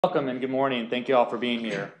Welcome and good morning. Thank you all for being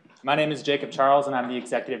here. My name is Jacob Charles, and I'm the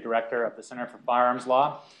Executive Director of the Center for Firearms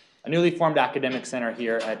Law, a newly formed academic center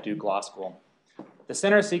here at Duke Law School. The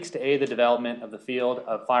center seeks to aid the development of the field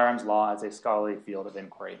of firearms law as a scholarly field of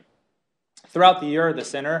inquiry. Throughout the year, the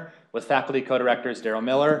center, with faculty co-directors Daryl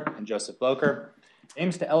Miller and Joseph Blocher,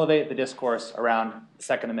 aims to elevate the discourse around the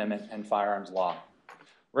Second Amendment and firearms law.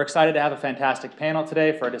 We're excited to have a fantastic panel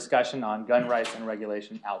today for a discussion on gun rights and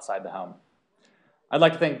regulation outside the home. I'd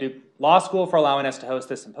like to thank Duke Law School for allowing us to host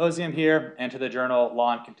this symposium here, and to the journal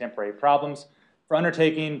Law and Contemporary Problems for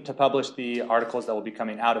undertaking to publish the articles that will be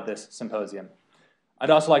coming out of this symposium. I'd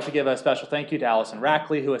also like to give a special thank you to Allison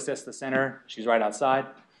Rackley, who assists the center. She's right outside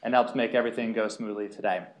and helps make everything go smoothly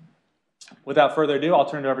today. Without further ado, I'll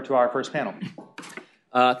turn it over to our first panel.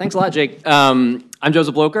 Thanks a lot, Jake. I'm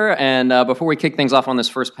Joseph Blocher, and before we kick things off on this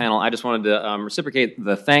first panel, I just wanted to reciprocate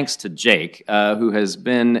the thanks to Jake, who has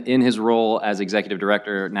been in his role as executive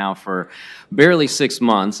director now for barely 6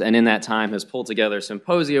 months, and in that time has pulled together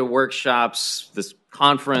symposia, workshops, this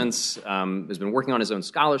conference, has been working on his own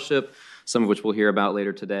scholarship, some of which we'll hear about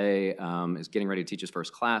later today, is getting ready to teach his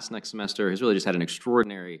first class next semester. He's really just had an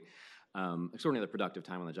extraordinarily productive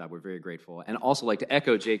time on the job. We're very grateful. And also like to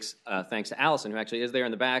echo Jake's thanks to Allison, who actually is there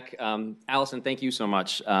in the back. Allison, thank you so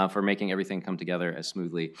much for making everything come together as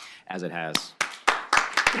smoothly as it has.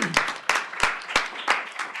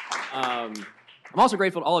 I'm also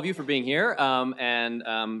grateful to all of you for being here,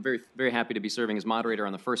 and very, very happy to be serving as moderator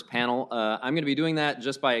on the first panel. I'm going to be doing that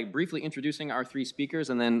just by briefly introducing our three speakers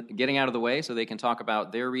and then getting out of the way so they can talk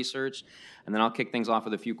about their research, and then I'll kick things off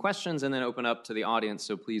with a few questions and then open up to the audience,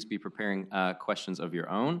 so please be preparing questions of your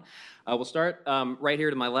own. We'll start right here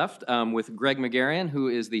to my left with Greg Magarian, who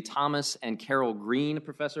is the Thomas and Karole Green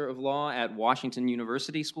Professor of Law at Washington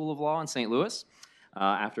University School of Law in St. Louis.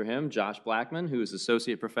 After him, Josh Blackman, who is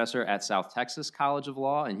Associate Professor at South Texas College of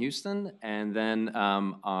Law in Houston. And then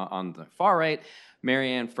on the far right,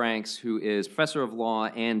 Marianne Franks, who is Professor of Law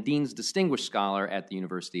and Dean's Distinguished Scholar at the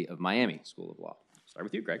University of Miami School of Law. Start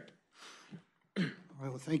with you, Greg. All right,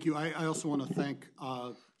 well, thank you. I also want to thank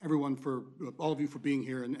everyone all of you for being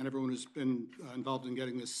here, and everyone who's been involved in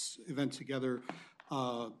getting this event together.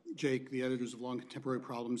 Jake, the editors of Law and Contemporary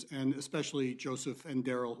Problems, and especially Joseph and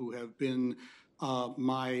Daryl, who have been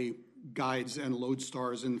my guides and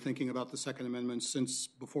lodestars in thinking about the Second Amendment since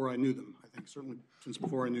before I knew them. I think certainly since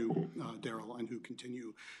before I knew Daryl, and who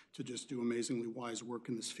continue to just do amazingly wise work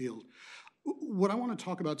in this field. What I want to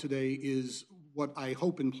talk about today is what I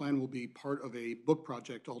hope and plan will be part of a book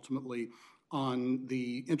project ultimately on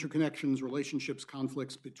the interconnections, relationships,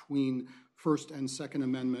 conflicts between First and Second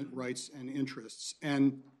Amendment rights and interests.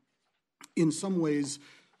 And in some ways,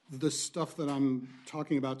 the stuff that I'm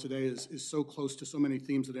talking about today is so close to so many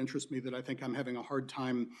themes that interest me that I think I'm having a hard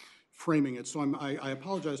time framing it. So I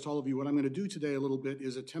apologize to all of you. What I'm going to do today a little bit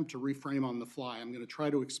is attempt to reframe on the fly. I'm going to try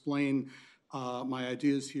to explain my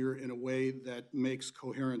ideas here in a way that makes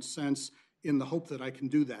coherent sense, in the hope that I can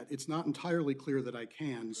do that. It's not entirely clear that I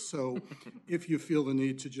can, so if you feel the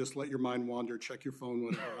need to just let your mind wander, check your phone,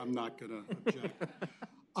 whatever, I'm not going to object.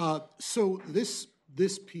 So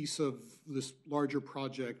this piece of this larger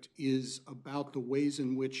project is about the ways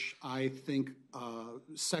in which I think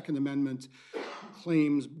Second Amendment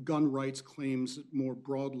claims, gun rights claims more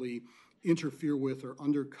broadly, interfere with or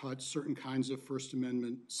undercut certain kinds of First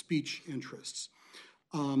Amendment speech interests.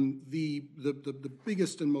 The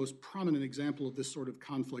biggest and most prominent example of this sort of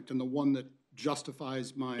conflict, and the one that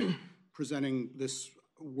justifies my presenting this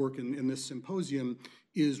work in this symposium,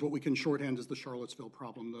 is what we can shorthand as the Charlottesville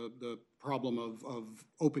problem, the problem of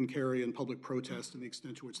open carry and public protest and the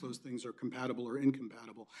extent to which those things are compatible or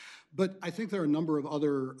incompatible. But I think there are a number of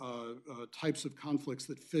other types of conflicts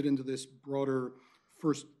that fit into this broader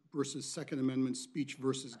First versus Second Amendment speech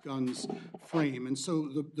versus guns frame. And so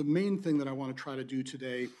the main thing that I want to try to do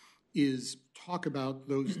today is talk about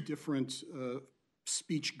those different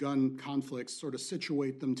speech-gun conflicts, sort of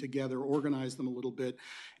situate them together, organize them a little bit,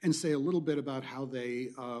 and say a little bit about how they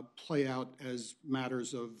play out as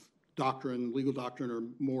matters of doctrine, legal doctrine, or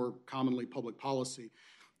more commonly public policy.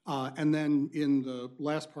 And then in the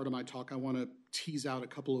last part of my talk, I want to tease out a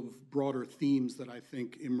couple of broader themes that I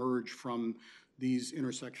think emerge from these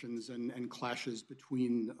intersections and clashes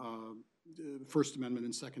between First Amendment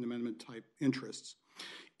and Second Amendment type interests.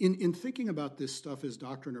 In thinking about this stuff as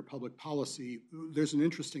doctrine or public policy, there's an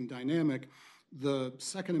interesting dynamic. The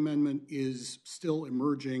Second Amendment is still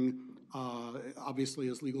emerging, obviously,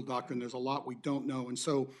 as legal doctrine. There's a lot we don't know. And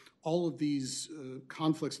so all of these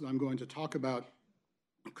conflicts that I'm going to talk about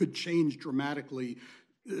could change dramatically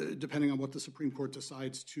depending on what the Supreme Court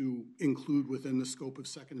decides to include within the scope of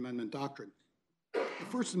Second Amendment doctrine. The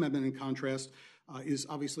First Amendment, in contrast, is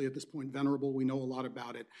obviously at this point venerable. We know a lot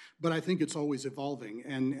about it, but I think it's always evolving,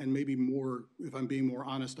 and maybe more, if I'm being more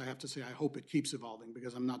honest, I have to say I hope it keeps evolving,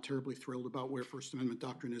 because I'm not terribly thrilled about where First Amendment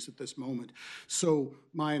doctrine is at this moment. So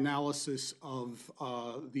my analysis of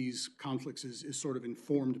these conflicts is sort of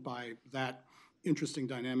informed by that interesting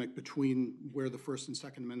dynamic between where the First and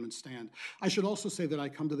Second Amendments stand. I should also say that I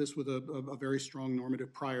come to this with a very strong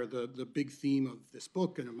normative prior. The big theme of this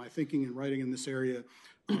book and of my thinking and writing in this area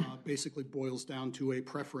basically boils down to a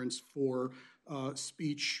preference for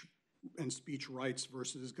speech and speech rights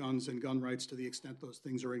versus guns and gun rights to the extent those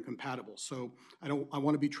things are incompatible. So I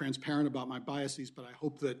want to be transparent about my biases, but I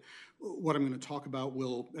hope that what I'm going to talk about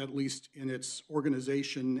will, at least in its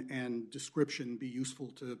organization and description, be useful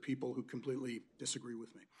to people who completely disagree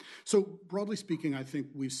with me. So broadly speaking, I think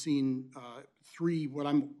we've seen what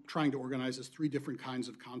I'm trying to organize as three different kinds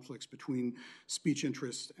of conflicts between speech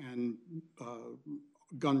interests and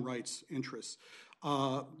gun rights interests.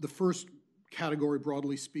 The first category,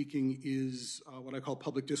 broadly speaking, is what I call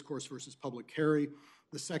public discourse versus public carry.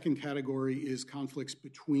 The second category is conflicts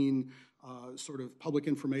between sort of public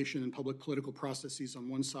information and public political processes on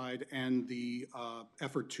one side and the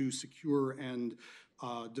effort to secure and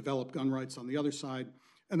develop gun rights on the other side.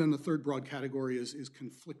 And then the third broad category is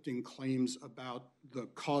conflicting claims about the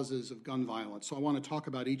causes of gun violence. So I want to talk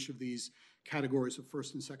about each of these categories of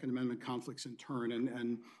First and Second Amendment conflicts in turn,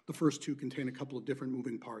 and the first two contain a couple of different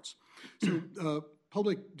moving parts. So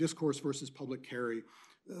public discourse versus public carry.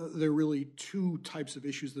 There are really two types of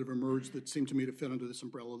issues that have emerged that seem to me to fit under this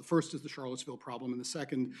umbrella. The first is the Charlottesville problem, and the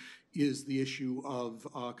second is the issue of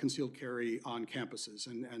concealed carry on campuses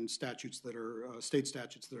and statutes that are, state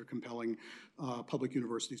statutes that are compelling public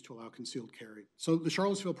universities to allow concealed carry. So the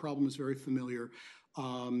Charlottesville problem is very familiar.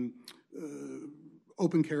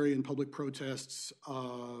 Open carry in public protests.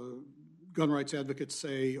 Gun rights advocates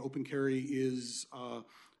say open carry is a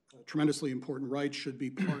tremendously important right, should be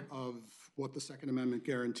part of what the Second Amendment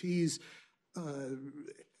guarantees.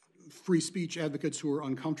 Free speech advocates who are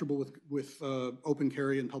uncomfortable with open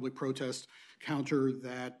carry in public protest counter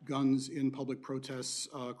that guns in public protests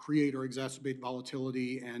create or exacerbate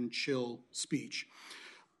volatility and chill speech.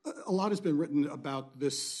 A lot has been written about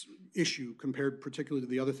this issue compared particularly to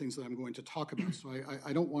the other things that I'm going to talk about, so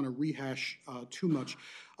I don't want to rehash too much.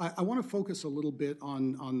 I want to focus a little bit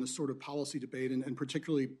on the sort of policy debate and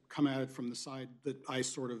particularly come at it from the side that I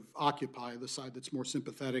sort of occupy, the side that's more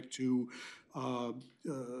sympathetic to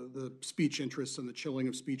the speech interests and the chilling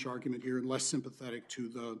of speech argument here and less sympathetic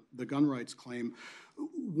to the gun rights claim.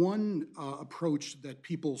 One approach that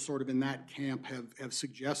people sort of in that camp have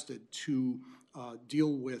suggested to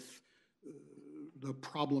deal with the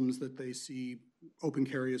problems that they see open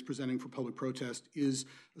carry as presenting for public protest is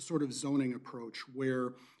a sort of zoning approach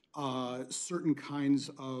where certain kinds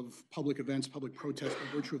of public events, public protests,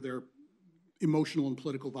 by virtue of their emotional and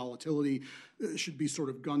political volatility, should be sort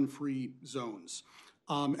of gun-free zones.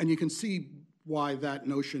 And you can see why that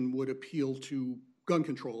notion would appeal to gun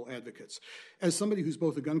control advocates. As somebody who's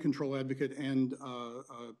both a gun control advocate and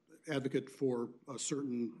advocate for a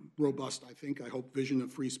certain robust, I hope, vision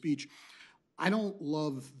of free speech, I don't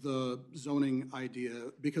love the zoning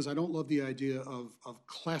idea because I don't love the idea of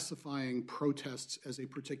classifying protests as a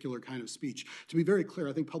particular kind of speech. To be very clear,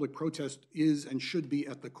 I think public protest is and should be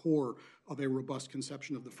at the core of a robust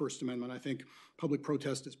conception of the First Amendment. I think public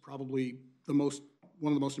protest is probably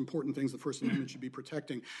one of the most important things the First Amendment should be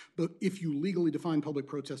protecting. But if you legally define public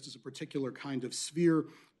protest as a particular kind of sphere,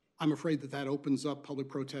 I'm afraid that opens up public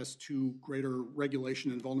protest to greater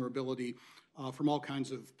regulation and vulnerability from all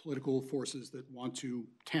kinds of political forces that want to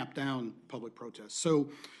tamp down public protests.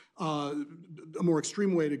 So a more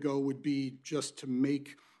extreme way to go would be just to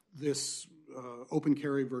make this open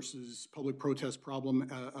carry versus public protest problem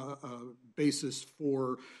a basis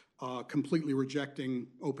for completely rejecting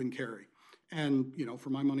open carry. And,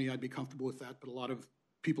 for my money, I'd be comfortable with that, but a lot of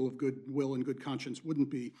people of good will and good conscience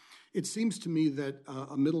wouldn't be. It seems to me that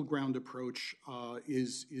a middle ground approach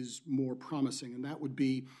is more promising, and that would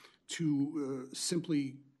be to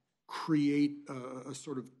simply create a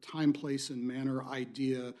sort of time, place, and manner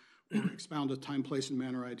idea or expound a time, place, and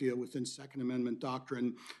manner idea within Second Amendment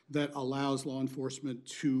doctrine that allows law enforcement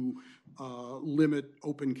to limit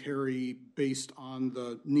open carry based on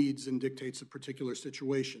the needs and dictates of particular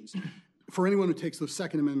situations. For anyone who takes the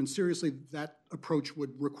Second Amendment seriously, that approach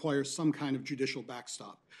would require some kind of judicial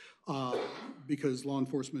backstop because law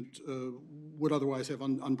enforcement would otherwise have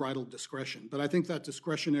unbridled discretion. But I think that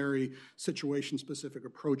discretionary situation-specific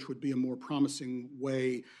approach would be a more promising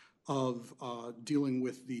way of dealing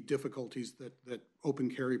with the difficulties that open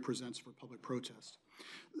carry presents for public protest.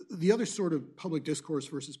 The other sort of public discourse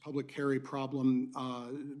versus public carry problem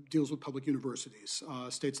deals with public universities.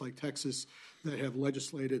 States like Texas that have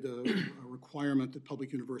legislated a requirement that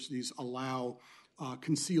public universities allow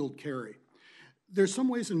concealed carry. There's some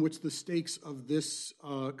ways in which the stakes of this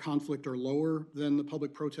conflict are lower than the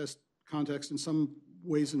public protest context, and some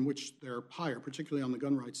ways in which they're higher, particularly on the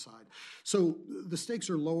gun rights side. So the stakes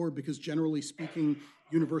are lower because, generally speaking,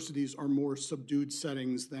 universities are more subdued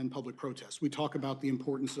settings than public protests. We talk about the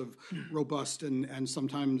importance of robust and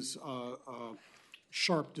sometimes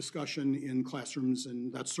sharp discussion in classrooms,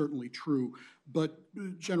 and that's certainly true. But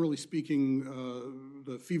generally speaking,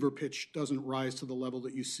 the fever pitch doesn't rise to the level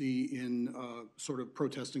that you see in sort of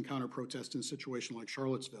protest and counter-protest in a situation like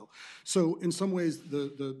Charlottesville. So in some ways,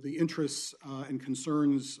 the interests and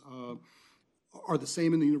concerns are the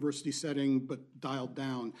same in the university setting, but dialed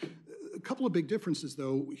down. A couple of big differences,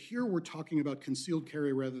 though. Here we're talking about concealed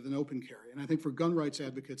carry rather than open carry. And I think for gun rights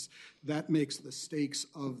advocates, that makes the stakes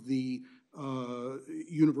of the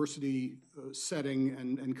university setting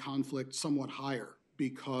and conflict somewhat higher,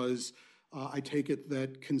 because I take it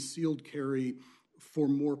that concealed carry for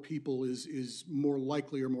more people is more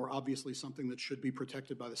likely or more obviously something that should be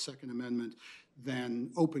protected by the Second Amendment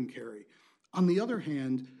than open carry. On the other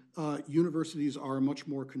hand, universities are a much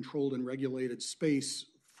more controlled and regulated space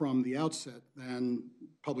from the outset than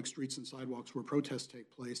public streets and sidewalks where protests take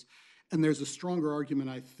place. And there's a stronger argument,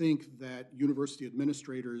 I think, that university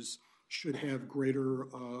administrators should have greater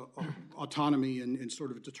autonomy in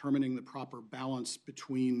sort of determining the proper balance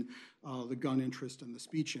between the gun interest and the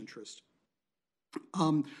speech interest.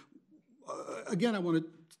 Again, I want to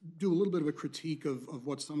do a little bit of a critique of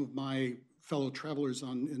what some of my fellow travelers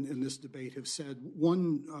in this debate have said.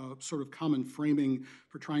 One sort of common framing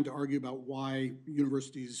for trying to argue about why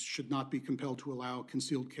universities should not be compelled to allow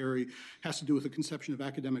concealed carry has to do with the conception of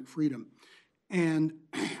academic freedom. And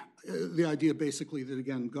the idea basically that,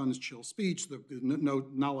 again, guns chill speech, the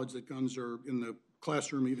knowledge that guns are in the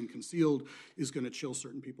classroom, even concealed, is going to chill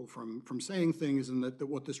certain people from saying things, and that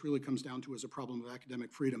what this really comes down to is a problem of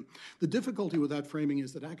academic freedom. The difficulty with that framing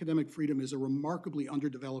is that academic freedom is a remarkably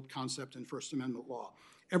underdeveloped concept in First Amendment law.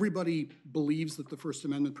 Everybody believes that the First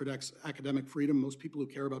Amendment protects academic freedom. Most people who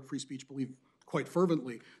care about free speech believe quite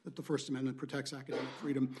fervently that the First Amendment protects academic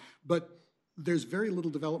freedom. But there's very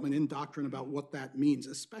little development in doctrine about what that means,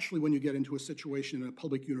 especially when you get into a situation in a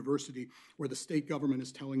public university where the state government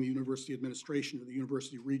is telling the university administration or the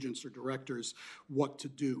university regents or directors what to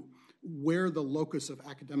do. Where the locus of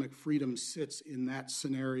academic freedom sits in that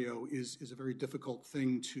scenario is a very difficult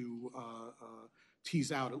thing to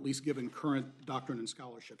tease out, at least given current doctrine and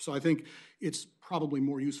scholarship. So I think it's probably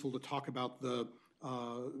more useful to talk about the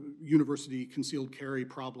university concealed carry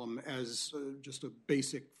problem as just a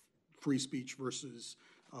basic free speech versus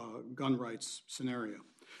gun rights scenario.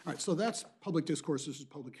 All right, so that's public discourse versus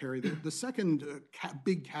public carry. The second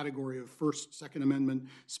big category of First, Second Amendment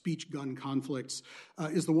speech-gun conflicts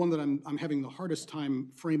is the one that I'm having the hardest time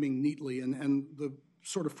framing neatly, and the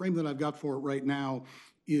sort of frame that I've got for it right now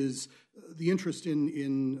is the interest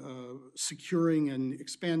in securing and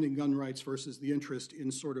expanding gun rights versus the interest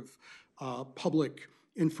in sort of public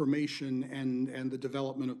information and the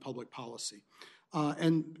development of public policy.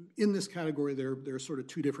 And in this category, there are sort of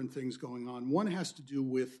two different things going on. One has to do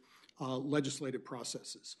with legislative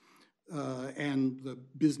processes and the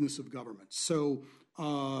business of government. So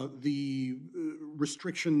the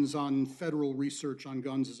restrictions on federal research on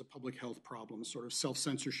guns is a public health problem, sort of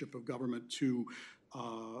self-censorship of government to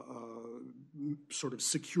sort of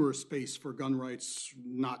secure space for gun rights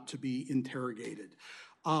not to be interrogated.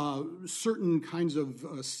 Certain kinds of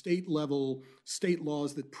state laws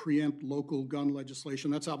that preempt local gun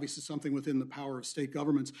legislation. That's obviously something within the power of state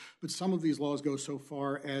governments, but some of these laws go so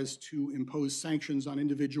far as to impose sanctions on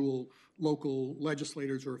individual local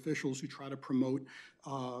legislators or officials who try to promote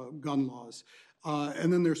gun laws.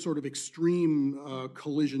 And then there's sort of extreme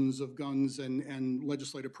collisions of guns and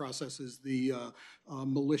legislative processes, the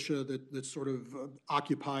militia that sort of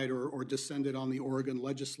occupied or descended on the Oregon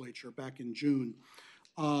legislature back in June.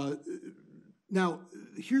 Now,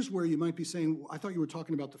 here's where you might be saying, I thought you were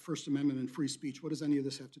talking about the First Amendment and free speech. What does any of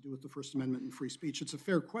this have to do with the First Amendment and free speech? It's a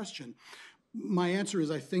fair question. My answer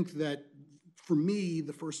is I think that, for me,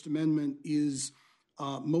 the First Amendment is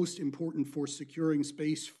most important for securing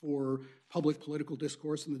space for public political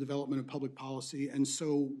discourse and the development of public policy. And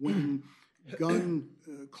so when gun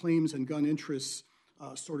claims and gun interests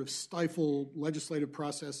sort of stifle legislative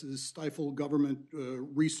processes, stifle government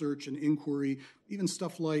research and inquiry, even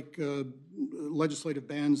stuff like legislative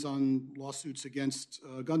bans on lawsuits against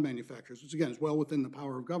gun manufacturers, which again is well within the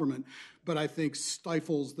power of government, but I think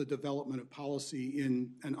stifles the development of policy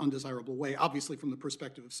in an undesirable way, obviously from the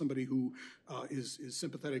perspective of somebody who is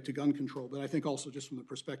sympathetic to gun control, but I think also just from the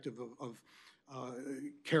perspective of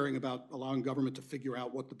caring about allowing government to figure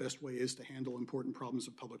out what the best way is to handle important problems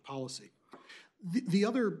of public policy. The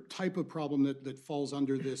other type of problem that falls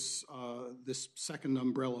under this second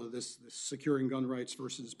umbrella, this securing gun rights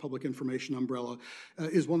versus public information umbrella,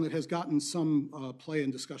 is one that has gotten some play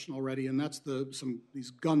and discussion already, and that's these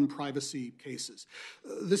gun privacy cases.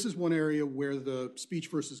 This is one area where the speech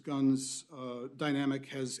versus guns dynamic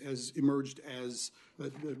has emerged as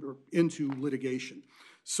into litigation.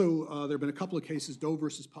 So there have been a couple of cases, Doe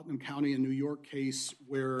versus Putnam County, a New York case,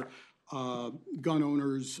 where gun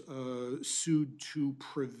owners sued to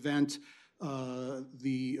prevent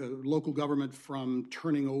the local government from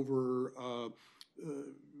turning over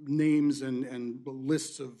names and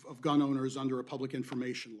lists of gun owners under a public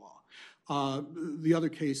information law. The other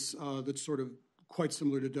case that's sort of quite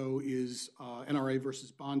similar to Doe is NRA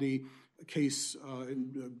versus Bondi, a case,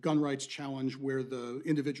 gun rights challenge, where the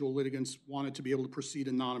individual litigants wanted to be able to proceed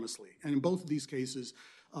anonymously. And in both of these cases,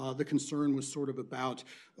 the concern was sort of about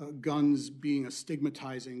guns being a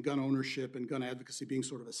stigmatizing, gun ownership and gun advocacy being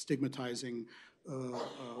sort of a stigmatizing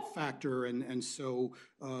factor, and so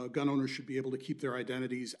gun owners should be able to keep their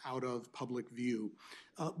identities out of public view.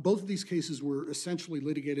 Both of these cases were essentially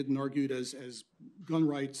litigated and argued as gun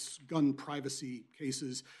rights, gun privacy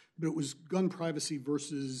cases, but it was gun privacy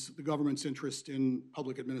versus the government's interest in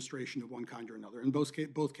public administration of one kind or another. In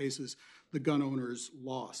both cases, the gun owners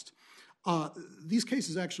lost. These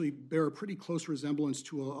cases actually bear a pretty close resemblance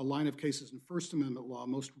to a line of cases in First Amendment law,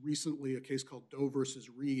 most recently a case called Doe versus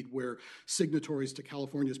Reed, where signatories to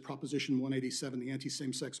California's Proposition 187, the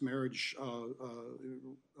anti-same-sex marriage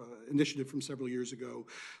initiative from several years ago,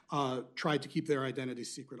 tried to keep their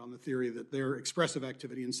identities secret on the theory that their expressive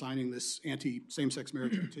activity in signing this anti-same-sex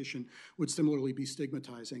marriage petition would similarly be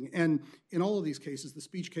stigmatizing. And in all of these cases, the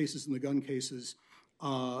speech cases and the gun cases,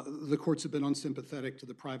 the courts have been unsympathetic to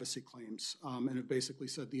the privacy claims and have basically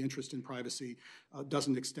said the interest in privacy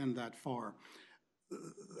doesn't extend that far.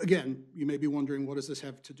 Again, you may be wondering, what does this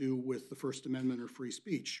have to do with the First Amendment or free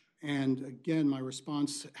speech? And again, my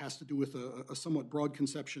response has to do with a somewhat broad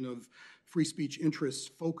conception of free speech interests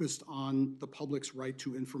focused on the public's right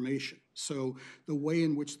to information. So the way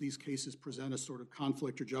in which these cases present a sort of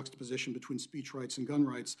conflict or juxtaposition between speech rights and gun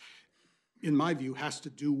rights, in my view, has to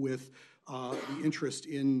do with the interest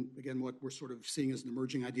in, again, what we're sort of seeing as an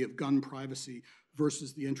emerging idea of gun privacy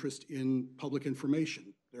versus the interest in public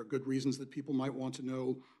information. There are good reasons that people might want to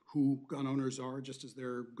know who gun owners are, just as there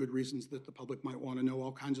are good reasons that the public might want to know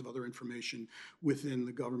all kinds of other information within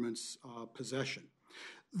the government's possession.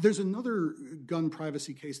 There's another gun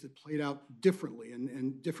privacy case that played out differently,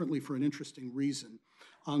 and differently for an interesting reason.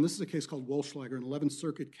 This is a case called Wolfschlager, an 11th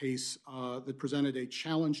Circuit case that presented a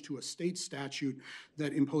challenge to a state statute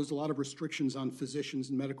that imposed a lot of restrictions on physicians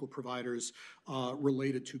and medical providers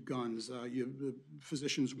related to guns.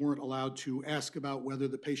 Physicians weren't allowed to ask about whether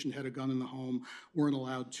the patient had a gun in the home, weren't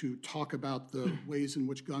allowed to talk about the ways in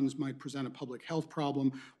which guns might present a public health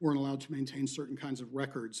problem, weren't allowed to maintain certain kinds of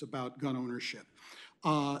records about gun ownership.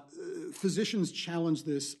 Physicians challenged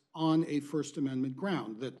this on a First Amendment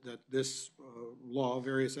ground, that this law,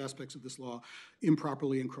 various aspects of this law,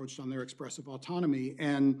 improperly encroached on their expressive autonomy,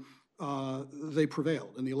 and they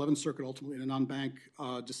prevailed. And the 11th Circuit ultimately, in a non-bank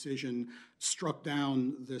decision, struck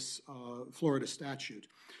down this Florida statute.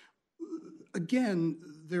 Again,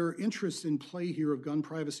 there are interests in play here of gun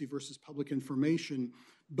privacy versus public information,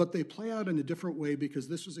 but they play out in a different way because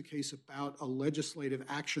this was a case about a legislative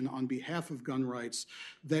action on behalf of gun rights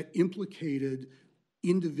that implicated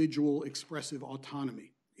individual expressive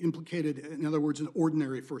autonomy, implicated, in other words, an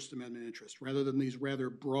ordinary First Amendment interest, rather than these rather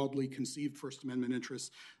broadly conceived First Amendment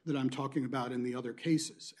interests that I'm talking about in the other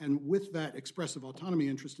cases. And with that expressive autonomy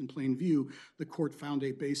interest in plain view, the court found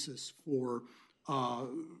a basis for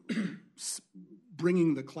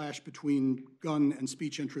bringing the clash between gun and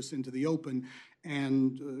speech interests into the open,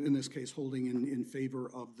 and in this case, holding in favor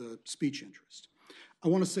of the speech interest. I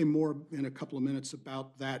want to say more in a couple of minutes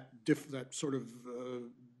about that sort of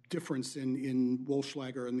difference in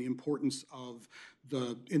Wolfschlager and the importance of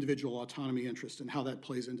the individual autonomy interest and how that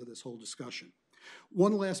plays into this whole discussion.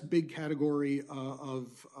 One last big category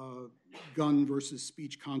of gun versus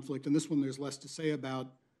speech conflict, and this one there's less to say about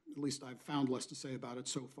at least I've found less to say about it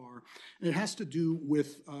so far. And it has to do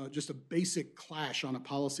with just a basic clash on a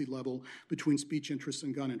policy level between speech interests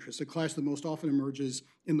and gun interests, a clash that most often emerges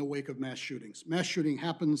in the wake of mass shootings. Mass shooting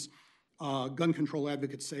happens, gun control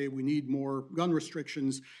advocates say we need more gun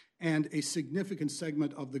restrictions, and a significant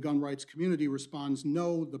segment of the gun rights community responds,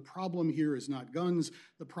 no, the problem here is not guns,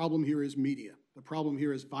 the problem here is media. The problem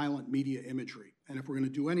here is violent media imagery. And if we're going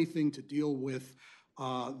to do anything to deal with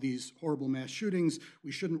these horrible mass shootings,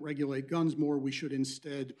 we shouldn't regulate guns more, we should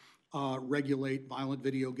instead regulate violent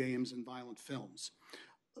video games and violent films.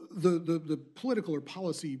 The political or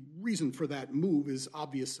policy reason for that move is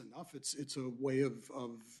obvious enough. It's a way of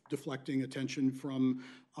deflecting attention from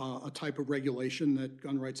a type of regulation that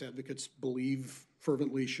gun rights advocates believe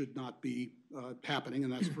fervently should not be happening,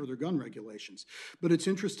 and that's further gun regulations. But it's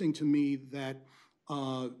interesting to me that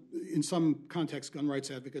in some contexts, gun rights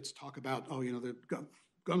advocates talk about, the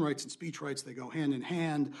gun rights and speech rights, they go hand in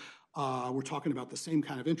hand. We're talking about the same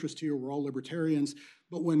kind of interest here. We're all libertarians.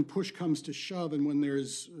 But when push comes to shove, and when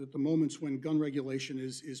there's the moments when gun regulation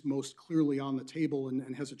is most clearly on the table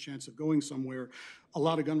and has a chance of going somewhere, a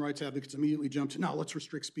lot of gun rights advocates immediately jump to, no, let's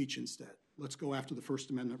restrict speech instead. Let's go after the First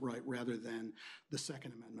Amendment right rather than the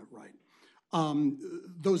Second Amendment right.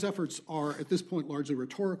 Those efforts are, at this point, largely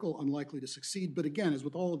rhetorical, unlikely to succeed. But again, as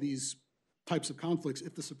with all of these types of conflicts,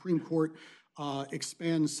 if the Supreme Court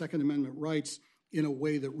expands Second Amendment rights in a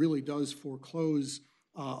way that really does foreclose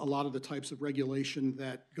a lot of the types of regulation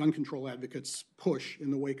that gun control advocates push in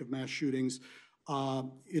the wake of mass shootings,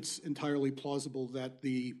 it's entirely plausible that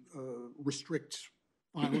the restrict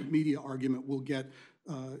violent media argument will get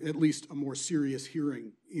at least a more serious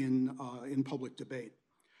hearing in public debate.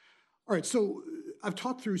 All right, so I've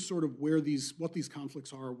talked through sort of what these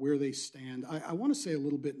conflicts are, where they stand. I want to say a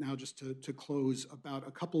little bit now, just to close, about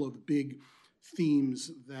a couple of big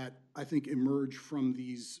themes that I think emerge from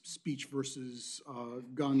these speech versus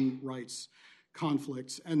gun rights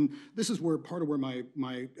conflicts. And this is part of where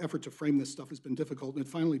my effort to frame this stuff has been difficult. And it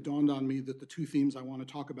finally dawned on me that the two themes I want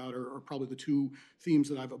to talk about are probably the two themes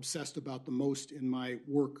that I've obsessed about the most in my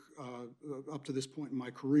work up to this point in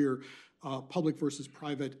my career, public versus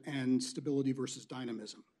private and stability versus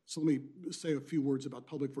dynamism. So let me say a few words about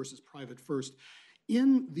public versus private first.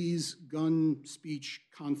 In these gun speech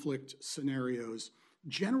conflict scenarios,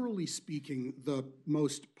 generally speaking, the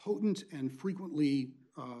most potent and frequently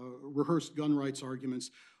rehearsed gun rights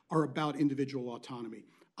arguments are about individual autonomy.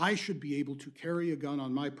 I should be able to carry a gun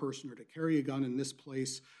on my person, or to carry a gun in this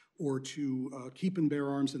place, or to keep and bear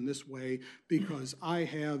arms in this way because I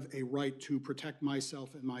have a right to protect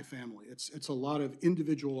myself and my family. It's a lot of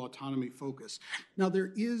individual autonomy focus. Now,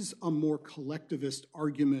 there is a more collectivist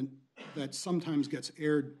argument that sometimes gets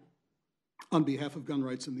aired on behalf of gun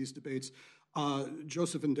rights in these debates.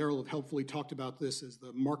 Joseph and Daryl have helpfully talked about this as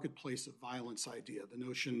the marketplace of violence idea, the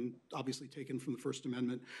notion obviously taken from the First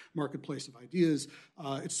Amendment, marketplace of ideas.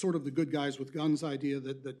 It's sort of the good guys with guns idea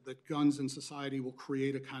that guns in society will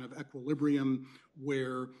create a kind of equilibrium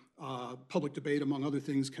where public debate, among other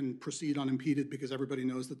things, can proceed unimpeded because everybody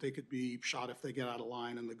knows that they could be shot if they get out of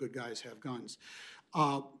line and the good guys have guns.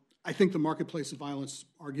 I think the marketplace of violence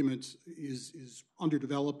argument is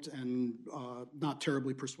underdeveloped and not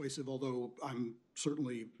terribly persuasive, although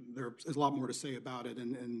there's a lot more to say about it,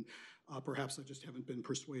 and perhaps I just haven't been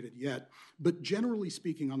persuaded yet. But generally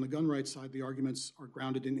speaking, on the gun rights side, the arguments are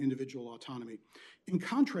grounded in individual autonomy. In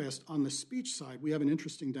contrast, on the speech side, we have an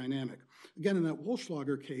interesting dynamic. Again, in that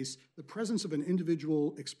Wolfschlager case, the presence of an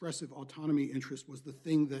individual expressive autonomy interest was the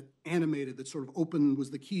thing that animated, that sort of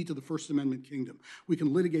was the key to the First Amendment kingdom. We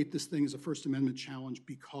can litigate this thing as a First Amendment challenge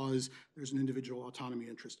because there's an individual autonomy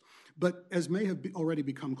interest. But as may have already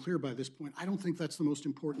become clear by this point, I don't think that's the most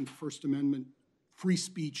important First Amendment free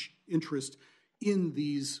speech interest in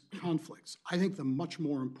these conflicts. I think the much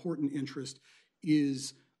more important interest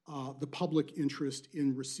is the public interest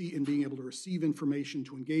in being able to receive information,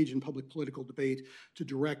 to engage in public political debate, to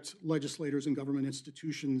direct legislators and government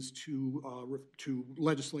institutions to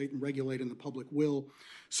legislate and regulate in the public will.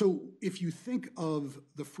 So if you think of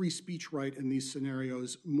the free speech right in these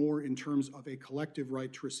scenarios more in terms of a collective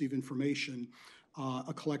right to receive information,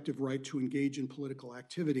 a collective right to engage in political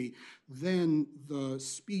activity, then the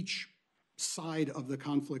speech side of the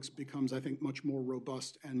conflicts becomes, I think, much more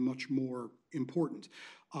robust and much more important.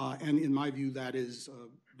 And in my view, that is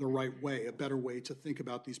the right way, a better way to think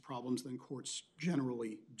about these problems than courts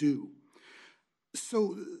generally do.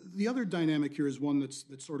 So the other dynamic here is one that's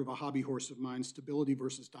sort of a hobby horse of mine, stability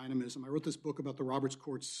versus dynamism. I wrote this book about the Roberts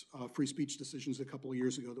Court's free speech decisions a couple of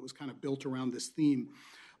years ago that was kind of built around this theme.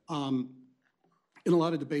 In a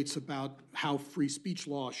lot of debates about how free speech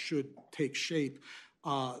law should take shape,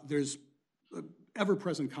 there's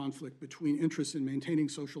ever-present conflict between interests in maintaining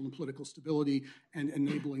social and political stability and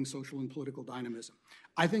enabling social and political dynamism.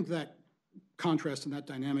 I think that contrast and that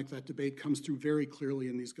dynamic, that debate comes through very clearly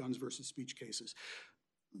in these guns versus speech cases.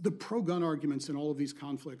 The pro-gun arguments in all of these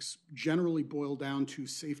conflicts generally boil down to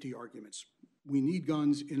safety arguments. We need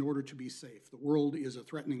guns in order to be safe. The world is a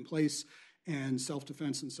threatening place, and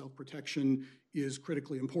self-defense and self-protection is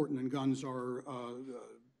critically important, and guns are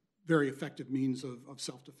very effective means of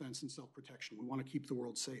self-defense and self-protection. We want to keep the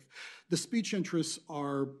world safe. The speech interests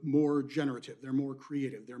are more generative. They're more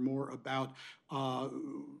creative. They're more about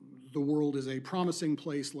the world is a promising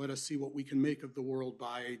place. Let us see what we can make of the world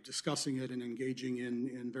by discussing it and engaging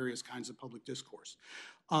in various kinds of public discourse.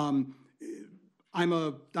 I'm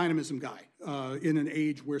a dynamism guy. In an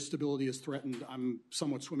age where stability is threatened, I'm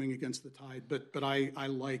somewhat swimming against the tide, but I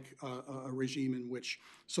like a regime in which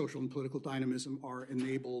social and political dynamism are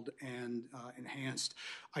enabled and enhanced.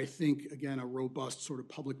 I think, again, a robust sort of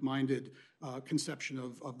public-minded conception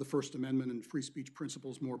of the First Amendment and free speech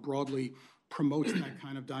principles more broadly promotes that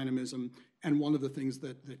kind of dynamism. And one of the things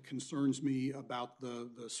that concerns me about the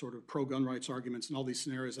sort of pro-gun rights arguments and all these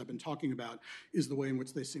scenarios I've been talking about is the way in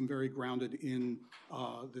which they seem very grounded in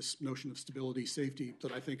this notion of stability, safety,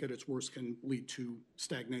 that I think at its worst can lead to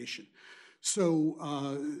stagnation. So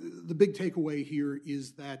the big takeaway here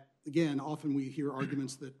is that, again, often we hear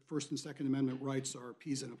arguments that First and Second Amendment rights are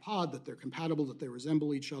peas in a pod, that they're compatible, that they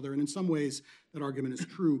resemble each other, and in some ways that argument is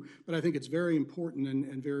true. But I think it's very important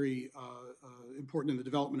and very important in the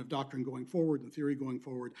development of doctrine going forward and theory going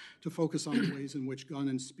forward to focus on the ways in which gun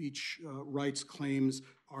and speech rights claims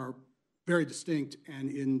are very distinct and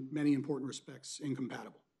in many important respects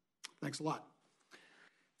incompatible. Thanks a lot.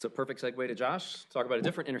 It's a perfect segue to Josh. Talk about a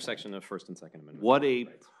different intersection of First and Second Amendment. What a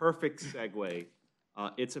perfect segue.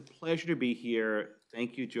 It's a pleasure to be here.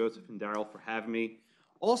 Thank you, Joseph and Daryl, for having me.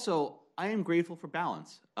 Also, I am grateful for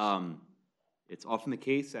balance. It's often the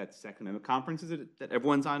case at Second Amendment conferences that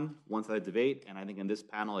everyone's on one side of the debate, and I think in this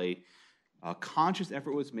panel a conscious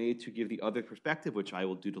effort was made to give the other perspective, which I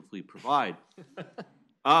will dutifully provide.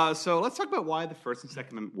 So let's talk about why the First and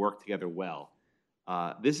Second Amendment work together well.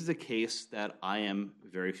 This is a case that I am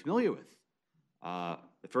very familiar with.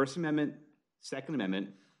 The First Amendment, Second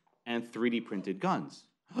Amendment, and 3D printed guns.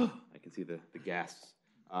 I can see the gasps.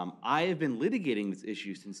 I have been litigating this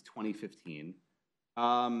issue since 2015,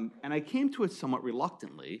 and I came to it somewhat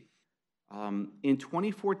reluctantly. In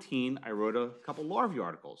 2014, I wrote a couple law review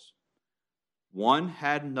articles. One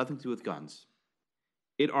had nothing to do with guns.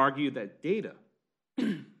 It argued that data,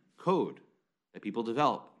 code that people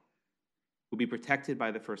develop, will be protected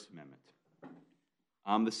by the First Amendment.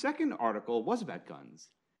 The second article was about guns,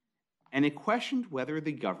 and it questioned whether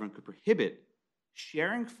the government could prohibit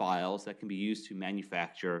sharing files that can be used to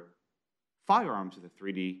manufacture firearms with a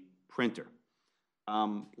 3D printer.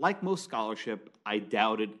 Like most scholarship, I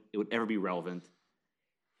doubted it would ever be relevant.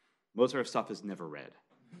 Most of our stuff is never read.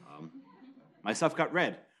 My stuff got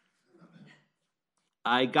read.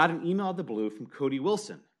 I got an email out of the blue from Cody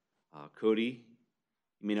Wilson. Cody,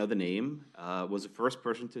 you may know the name, was the first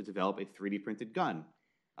person to develop a 3D printed gun.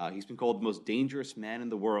 He's been called the most dangerous man in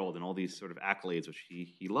the world and all these sort of accolades, which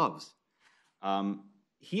he loves.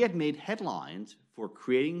 He had made headlines for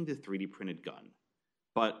creating the 3D printed gun.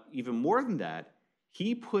 But even more than that,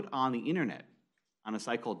 he put on the internet, on a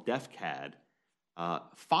site called DefCAD,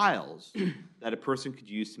 files that a person could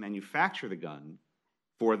use to manufacture the gun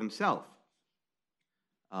for themselves.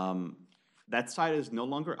 That site is no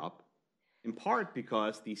longer up, in part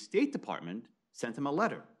because the State Department sent him a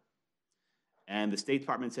letter. And the State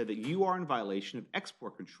Department said that you are in violation of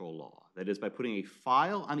export control law. That is, by putting a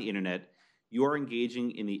file on the internet, you are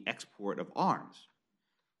engaging in the export of arms.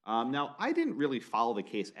 Now, I didn't really follow the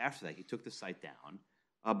case after that. He took the site down.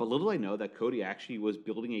 But little I know that Cody actually was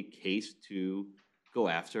building a case to go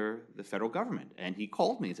after the federal government. And he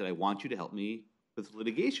called me and said, I want you to help me with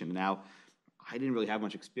litigation. Now, I didn't really have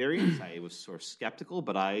much experience. I was sort of skeptical,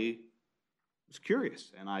 but I was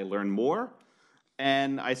curious. And I learned more.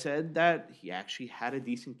 And I said that he actually had a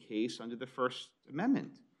decent case under the First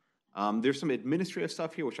Amendment. There's some administrative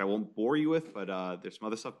stuff here, which I won't bore you with, but there's some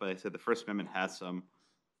other stuff. But I said the First Amendment has some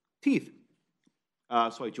teeth.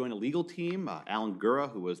 So I joined a legal team. Alan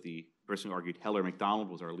Gura, who was the person who argued Heller McDonald,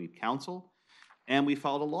 was our lead counsel. And we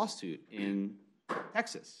filed a lawsuit in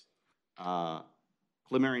Texas.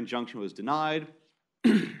 Preliminary injunction was denied.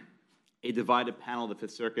 A divided panel of the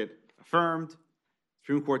Fifth Circuit affirmed.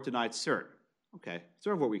 Supreme Court denied cert. Okay,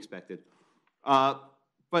 sort of what we expected.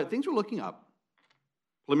 But things were looking up.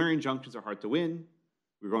 Preliminary injunctions are hard to win.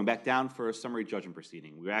 We were going back down for a summary judgment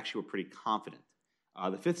proceeding. We actually were pretty confident.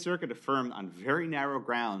 The Fifth Circuit affirmed on very narrow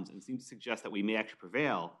grounds and seemed to suggest that we may actually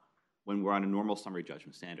prevail when we're on a normal summary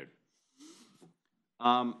judgment standard.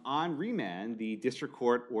 On remand, the district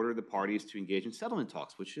court ordered the parties to engage in settlement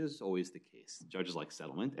talks, which is always the case. Judges like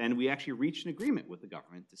settlement, and we actually reached an agreement with the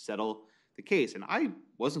government to settle the case. And I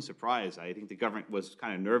wasn't surprised. I think the government was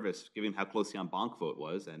kind of nervous, given how close the en banc vote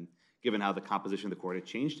was and given how the composition of the court had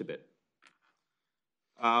changed a bit.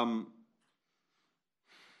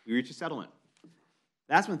 We reached a settlement.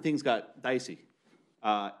 That's when things got dicey.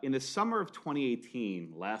 In the summer of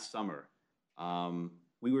 2018, last summer,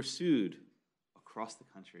 we were sued across the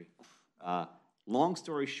country. Long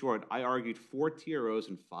story short, I argued 4 TROs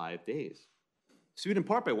in 5 days. Sued in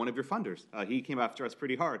part by one of your funders. He came after us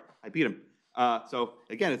pretty hard. I beat him. So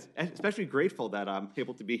again, it's especially grateful that I'm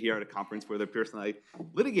able to be here at a conference where the person I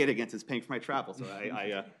litigate against is paying for my travel. So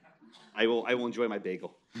I will enjoy my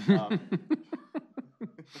bagel.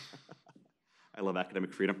 I love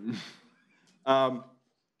academic freedom.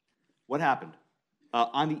 What happened?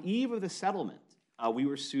 On the eve of the settlement, we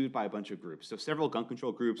were sued by a bunch of groups. So several gun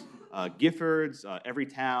control groups, Giffords,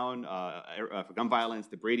 Everytown, for gun violence,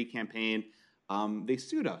 the Brady campaign. They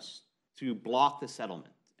sued us to block the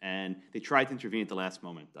settlement, and they tried to intervene at the last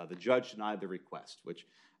moment. The judge denied the request, which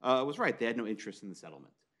was right. They had no interest in the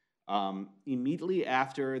settlement. Immediately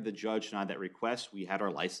after the judge denied that request, we had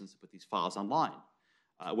our license to put these files online,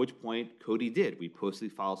 at which point Cody did. We posted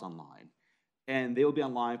these files online, and they will be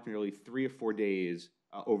online for nearly 3 or 4 days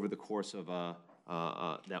over the course of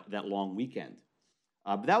that long weekend.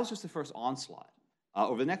 But that was just the first onslaught.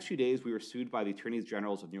 Over the next few days, we were sued by the attorneys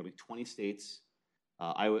generals of nearly 20 states.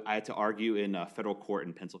 I had to argue in federal court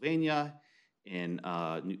in Pennsylvania, in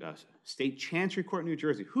state chancery court in New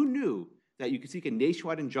Jersey. Who knew that you could seek a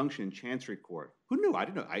nationwide injunction in chancery court? Who knew? I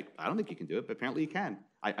didn't know. I don't think you can do it, but apparently you can.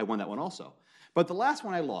 I won that one also. But the last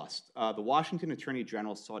one I lost. The Washington Attorney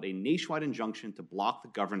General sought a nationwide injunction to block the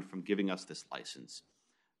government from giving us this license.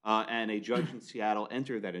 And a judge in Seattle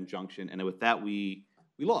entered that injunction, and with that we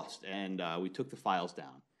lost, and we took the files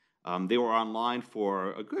down. They were online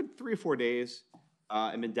for a good 3 or 4 days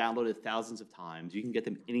and been downloaded thousands of times. You can get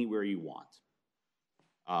them anywhere you want.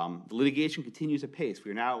 The litigation continues apace.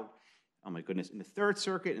 We are now, oh my goodness, in the Third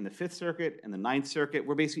Circuit, in the Fifth Circuit, and the Ninth Circuit.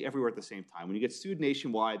 We're basically everywhere at the same time. When you get sued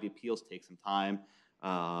nationwide, the appeals take some time.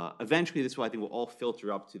 Eventually, this will, I think, will all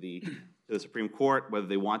filter up to the Supreme Court. Whether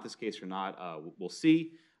they want this case or not, we'll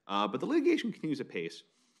see. But the litigation continues apace.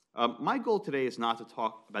 My goal today is not to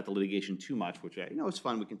talk about the litigation too much, which I know is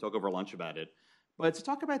fun. We can talk over lunch about it. But to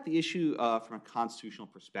talk about the issue from a constitutional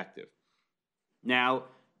perspective. Now,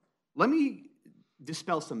 let me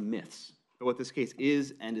dispel some myths about what this case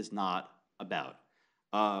is and is not about.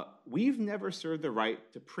 We've never served the right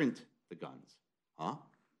to print the guns. Huh?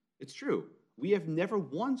 It's true. We have never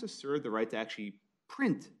once asserted the right to actually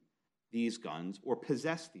print these guns or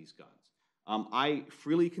possess these guns. I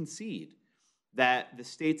freely concede that the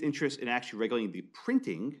state's interest in actually regulating the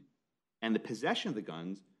printing and the possession of the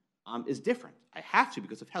guns is different. I have to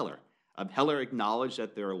because of Heller. Heller acknowledged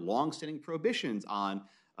that there are long-standing prohibitions on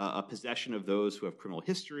possession of those who have criminal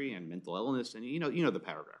history and mental illness, and you know the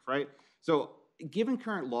paragraph, right? So given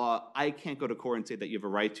current law, I can't go to court and say that you have a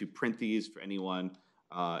right to print these for anyone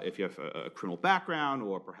if you have a criminal background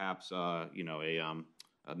or perhaps a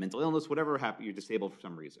mental illness, whatever happened, you're disabled for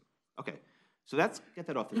some reason. Okay, so let's get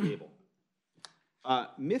that off the table.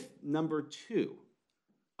 Myth number 2.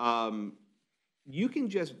 You can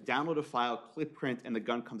just download a file, click print, and the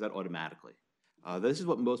gun comes out automatically. This is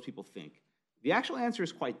what most people think. The actual answer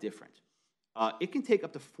is quite different. It can take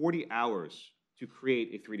up to 40 hours to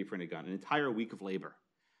create a 3D printed gun, an entire week of labor.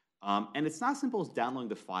 And it's not as simple as downloading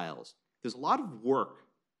the files. There's a lot of work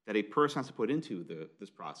that a person has to put into this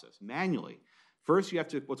process manually. First, you have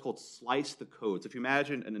to what's called slice the code. So if you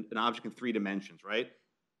imagine an object in 3 dimensions, right?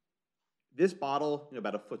 This bottle,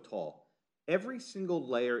 about a foot tall. Every single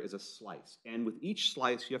layer is a slice, and with each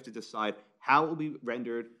slice, you have to decide how it will be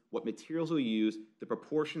rendered, what materials will you use, the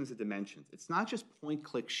proportions, the dimensions. It's not just point,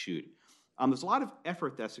 click, shoot. There's a lot of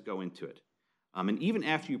effort that has to go into it. And even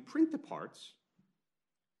after you print the parts,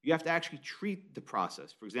 you have to actually treat the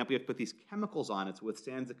process. For example, you have to put these chemicals on it to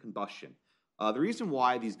withstand the combustion. The reason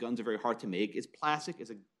why these guns are very hard to make is plastic is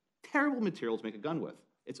a terrible material to make a gun with.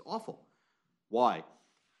 It's awful. Why?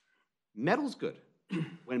 Metal's good.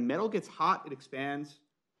 When metal gets hot, it expands.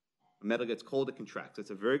 When metal gets cold, it contracts. It's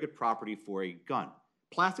a very good property for a gun.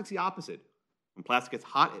 Plastic's the opposite. When plastic gets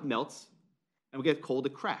hot, it melts. And when it gets cold,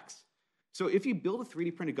 it cracks. So if you build a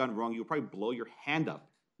 3D printed gun wrong, you'll probably blow your hand up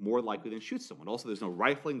more likely than shoot someone. Also, there's no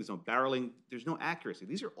rifling, there's no barreling, there's no accuracy.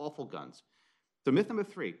 These are awful guns. So myth number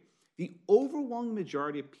 3, the overwhelming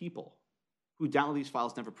majority of people who download these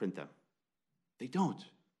files never print them. They don't.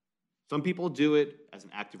 Some people do it as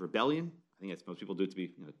an act of rebellion. I think that's most people do it to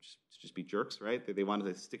be, just be jerks, right? They want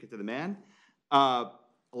to stick it to the man. A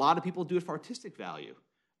lot of people do it for artistic value.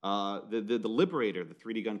 The Liberator, the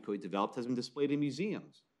 3D gun code developed, has been displayed in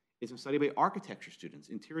museums. It's been studied by architecture students,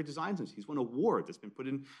 interior design students. He's won awards. It's been put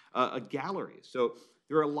in a gallery. So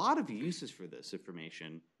there are a lot of uses for this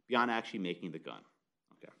information beyond actually making the gun.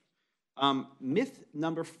 Okay. Myth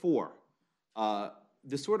number 4.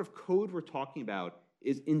 The sort of code we're talking about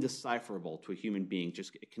is indecipherable to a human being.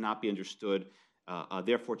 Just it cannot be understood.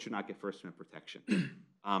 Therefore, it should not get First Amendment protection.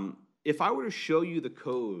 If I were to show you the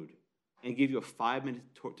code and give you a 5-minute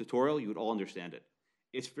tutorial, you would all understand it.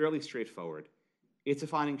 It's fairly straightforward. It's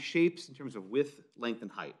defining shapes in terms of width, length,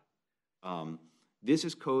 and height. This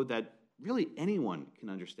is code that really anyone can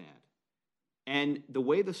understand. And the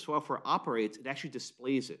way the software operates, it actually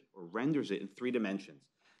displays it or renders it in 3 dimensions.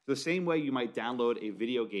 The same way you might download a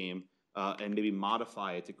video game and maybe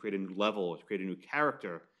modify it to create a new level or to create a new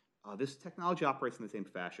character, this technology operates in the same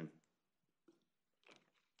fashion.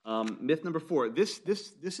 Myth number 4. This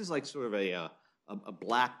is like sort of a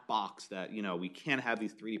black box that, we can't have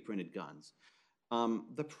these 3D printed guns.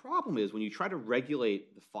 The problem is when you try to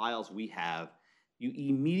regulate the files we have, you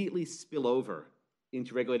immediately spill over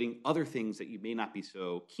into regulating other things that you may not be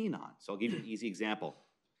so keen on. So I'll give you an easy example.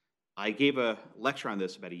 I gave a lecture on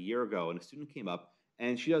this about a year ago, and a student came up,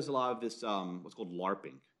 and she does a lot of this, what's called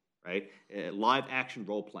LARPing, right? Live action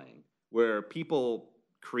role playing, where people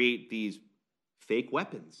create these fake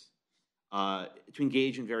weapons to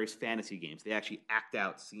engage in various fantasy games. They actually act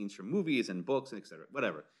out scenes from movies and books and et cetera,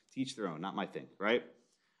 whatever. To each their own, not my thing, right?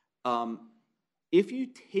 If you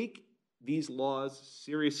take these laws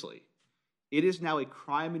seriously, it is now a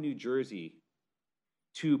crime in New Jersey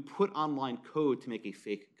to put online code to make a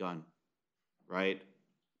fake gun, right?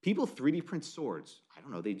 People 3D print swords. I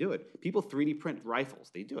don't know, they do it. People 3D print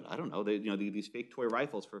rifles. They do it. I don't know. These fake toy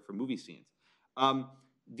rifles for movie scenes.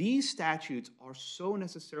 These statutes are so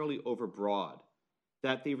necessarily overbroad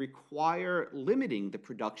that they require limiting the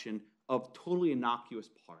production of totally innocuous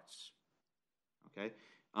parts, okay?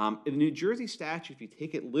 In the New Jersey statute, if you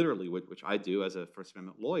take it literally, which I do as a First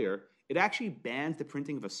Amendment lawyer, it actually bans the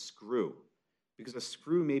printing of a screw because a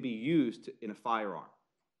screw may be used in a firearm,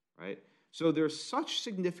 right? So there's such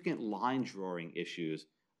significant line drawing issues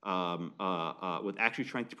with actually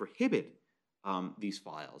trying to prohibit these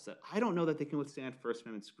files that I don't know that they can withstand First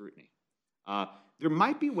Amendment scrutiny. There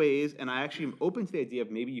might be ways, and I actually am open to the idea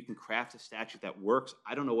of maybe you can craft a statute that works.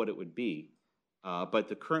 I don't know what it would be, but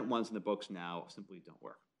the current ones in the books now simply don't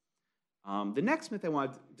work. The next myth I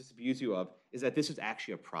want to disabuse you of is that this is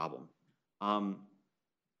actually a problem.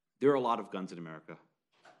 There are a lot of guns in America.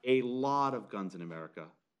 A lot of guns in America.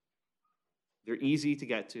 They're easy to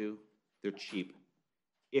get to. They're cheap.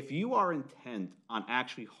 If you are intent on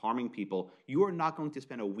actually harming people, you are not going to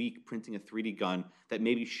spend a week printing a 3D gun that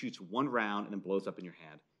maybe shoots 1 round and then blows up in your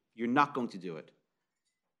hand. You're not going to do it.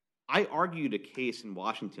 I argued a case in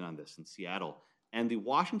Washington on this, in Seattle, and the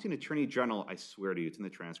Washington Attorney General, I swear to you, it's in the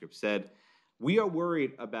transcript, said, "We are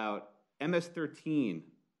worried about MS-13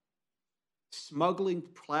 smuggling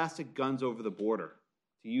plastic guns over the border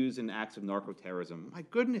to use in acts of narco-terrorism." My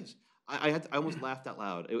goodness, I almost laughed out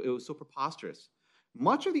loud. It was so preposterous.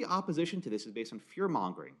 Much of the opposition to this is based on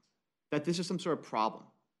fear-mongering, that this is some sort of problem.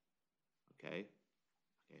 Okay?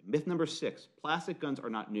 Myth number 6, plastic guns are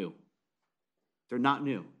not new. They're not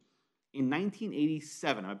new. In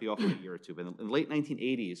 1987, I might be off for a year or two, but in the late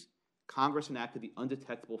 1980s, Congress enacted the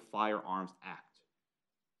Undetectable Firearms Act.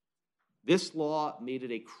 This law made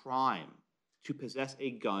it a crime to possess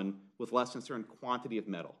a gun with less than a certain quantity of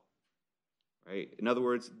metal. Right? In other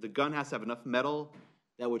words, the gun has to have enough metal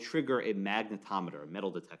that would trigger a magnetometer, a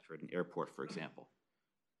metal detector at an airport, for example.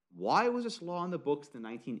 Why was this law in the books in the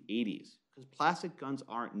 1980s? Because plastic guns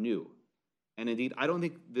aren't new. And indeed, I don't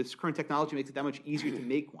think this current technology makes it that much easier to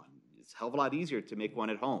make one. It's a hell of a lot easier to make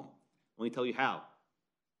one at home. Let me tell you how.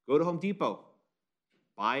 Go to Home Depot,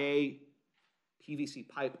 buy a PVC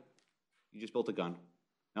pipe. You just built a gun. And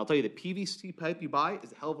I'll tell you, the PVC pipe you buy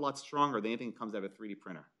is a hell of a lot stronger than anything that comes out of a 3D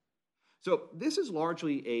printer. So this is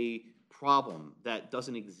largely a problem that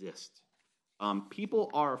doesn't exist.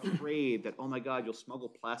 People are afraid that, oh my God, you'll smuggle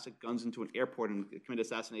plastic guns into an airport and commit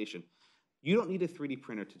assassination. You don't need a 3D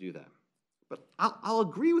printer to do that. But I'll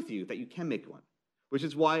agree with you that you can make one, which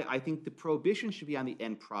is why I think the prohibition should be on the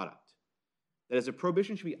end product. That is, a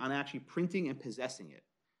prohibition should be on actually printing and possessing it.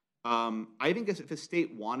 I think if a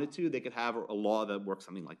state wanted to, they could have a law that works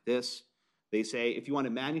something like this. They say, if you want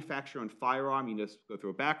to manufacture a firearm, you just go through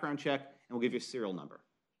a background check, and we'll give you a serial number.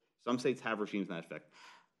 Some states have regimes to that effect.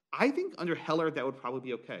 I think under Heller, that would probably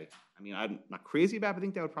be okay. I mean, I'm not crazy about it, but I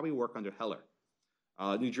think that would probably work under Heller.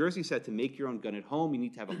 New Jersey said to make your own gun at home, you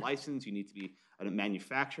need to have a license, you need to be a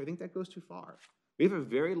manufacturer. I think that goes too far. We have a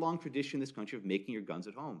very long tradition in this country of making your guns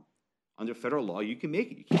at home. Under federal law, you can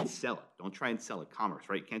make it. You can't sell it. Don't try and sell it. Commerce,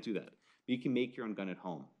 right? You can't do that. But you can make your own gun at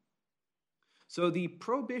home. So the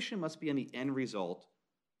prohibition must be on the end result,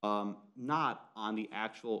 not on the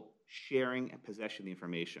actual sharing and possession of the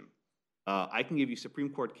information. I can give you Supreme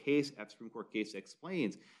Court case after Supreme Court case that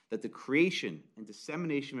explains that the creation and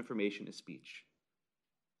dissemination of information is speech,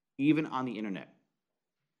 even on the internet.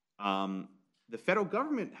 The federal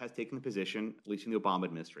government has taken the position, at least in the Obama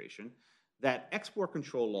administration, that export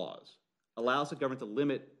control laws allows the government to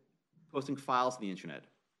limit posting files on the internet.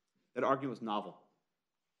 That argument was novel,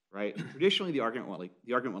 right? Traditionally, the argument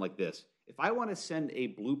went like this: if I want to send a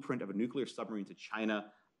blueprint of a nuclear submarine to China,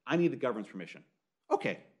 I need the government's permission.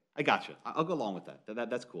 Okay, I got you. I'll go along with that.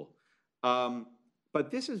 That's cool. But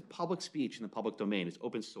this is public speech in the public domain. It's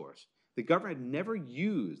open source. The government had never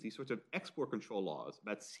used these sorts of export control laws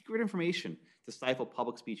about secret information to stifle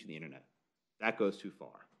public speech on the internet. That goes too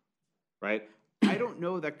far, right? I don't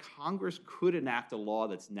know that Congress could enact a law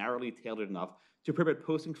that's narrowly tailored enough to prohibit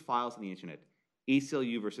posting files on the internet.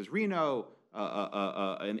 ACLU versus Reno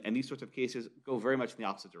and these sorts of cases go very much in the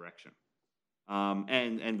opposite direction.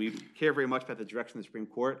 And we care very much about the direction of the Supreme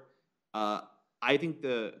Court. I think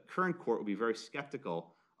the current court will be very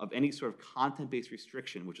skeptical of any sort of content-based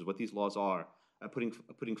restriction, which is what these laws are,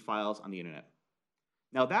 putting files on the internet.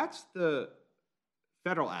 Now, that's the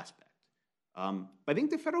federal aspect. But I think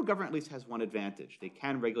the federal government at least has one advantage. They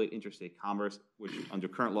can regulate interstate commerce, which under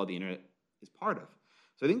current law, the internet is part of.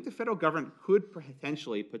 So I think the federal government could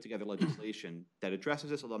potentially put together legislation that addresses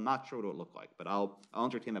this, although I'm not sure what it would look like, but I'll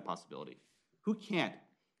entertain that possibility. Who can't?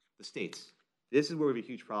 The states. This is where we have a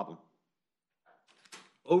huge problem.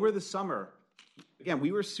 Over the summer, again,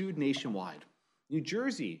 we were sued nationwide. New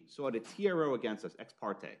Jersey sought a TRO against us, ex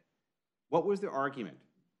parte. What was their argument?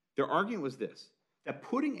 Their argument was this: that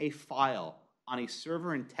putting a file on a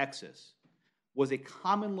server in Texas was a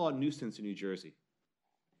common law nuisance in New Jersey.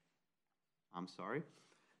 I'm sorry?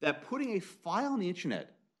 That putting a file on the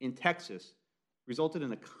internet in Texas resulted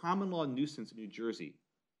in a common law nuisance in New Jersey.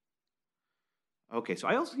 Okay, so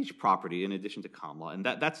I also teach property in addition to common law, and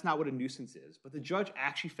that's not what a nuisance is. But the judge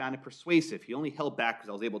actually found it persuasive. He only held back because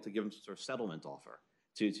I was able to give him some sort of settlement offer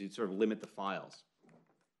to sort of limit the files,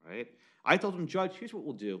 right? I told him, Judge, here's what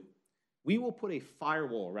we'll do. We will put a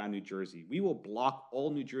firewall around New Jersey. We will block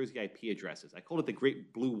all New Jersey IP addresses. I called it the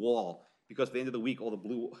Great Blue Wall because at the end of the week, all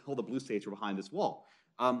the blue states were behind this wall.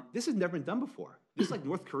 This has never been done before. This is like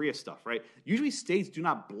North Korea stuff, right? Usually states do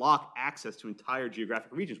not block access to entire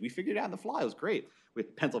geographic regions. We figured it out on the fly. It was great.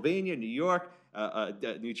 With Pennsylvania, New York,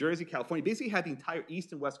 New Jersey, California, basically had the entire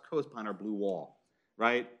east and west coast behind our blue wall,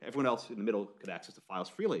 right? Everyone else in the middle could access the files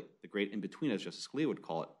freely. The great in-between, as Justice Scalia would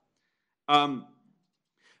call it.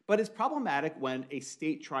 But it's problematic when a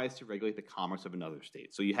state tries to regulate the commerce of another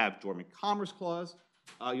state. So you have Dormant Commerce Clause.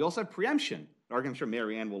 You also have preemption, an argument I'm sure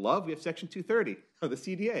Marianne will love. We have Section 230 of the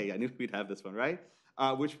CDA. I knew we'd have this one, right?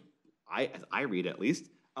 Which, as I read at least,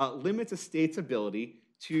 limits a state's ability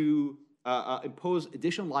to impose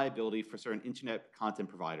additional liability for certain internet content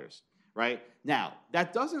providers, right? Now,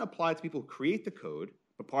 that doesn't apply to people who create the code,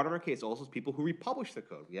 but part of our case also is people who republish the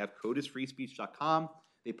code. We have codeisfreespeech.com.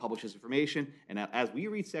 They publish this information, and as we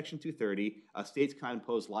read Section 230, states can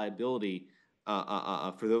impose liability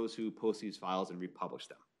for those who post these files and republish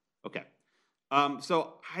them. Okay.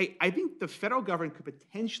 So I think the federal government could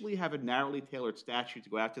potentially have a narrowly tailored statute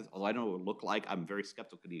to go after this, although I don't know what it would look like. I'm very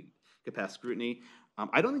skeptical it could pass scrutiny.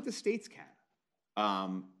 I don't think the states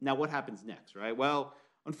can. Now, what happens next, right? Well,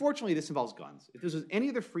 unfortunately, this involves guns. If this was any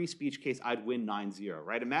other free speech case, I'd win 9-0,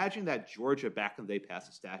 right? Imagine that Georgia back in the day passed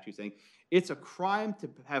a statute saying it's a crime to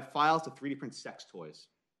have files to 3D print sex toys,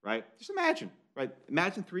 right? Just imagine, right?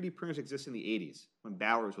 Imagine 3D printers existed in the 80s when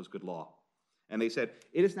Bowers was good law. And they said,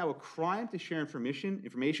 it is now a crime to share information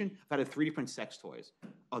about a 3D print sex toys.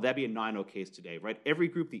 Oh, that'd be a 9-0 case today, right? Every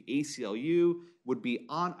group, the ACLU, would be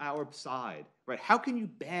on our side, right? How can you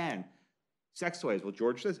ban sex toys? Well,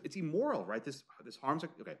 George says it's immoral, right? This harms,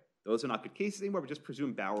 okay, those are not good cases anymore, but just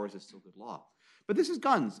presume Bowers is still good law. But this is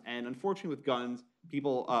guns, and unfortunately with guns,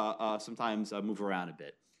 people sometimes move around a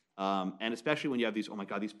bit. And especially when you have these, oh my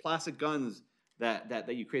God, these plastic guns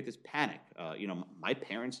that you create this panic. My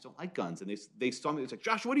parents don't like guns, and they saw me. It's like,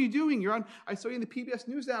 Josh, what are you doing? I saw you in the PBS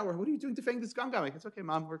NewsHour. What are you doing defending this gun guy? I'm like, it's okay,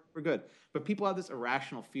 Mom, we're good. But people have this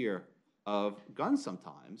irrational fear of guns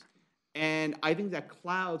sometimes, and I think that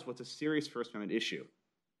clouds what's a serious First Amendment issue.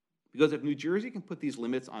 Because if New Jersey can put these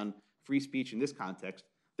limits on free speech in this context,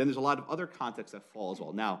 then there's a lot of other contexts that fall as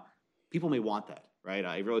well. Now, people may want that, right?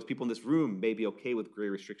 I realize people in this room may be okay with gray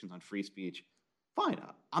restrictions on free speech. Fine,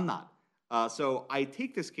 I'm not. So I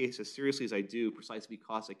take this case as seriously as I do precisely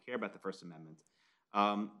because I care about the First Amendment.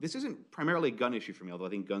 This isn't primarily a gun issue for me, although I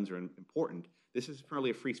think guns are important. This is primarily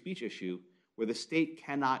a free speech issue where the state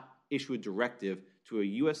cannot issue a directive to a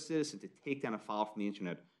U.S. citizen to take down a file from the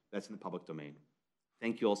internet that's in the public domain.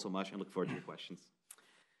 Thank you all so much. I look forward to your questions.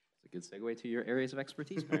 It's a good segue to your areas of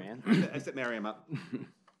expertise, Marianne. I set Mariam up.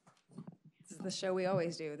 This is the show we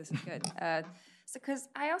always do. This is good. Because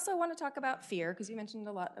I also want to talk about fear, because you mentioned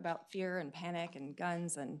a lot about fear and panic and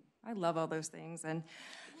guns, and I love all those things. And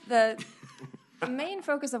the main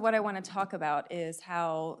focus of what I want to talk about is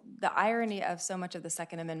how the irony of so much of the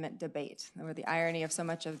Second Amendment debate, or the irony of so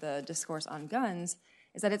much of the discourse on guns,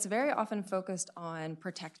 is that it's very often focused on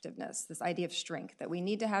protectiveness, this idea of strength, that we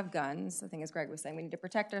need to have guns. I think as Greg was saying, we need to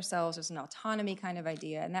protect ourselves. There's an autonomy kind of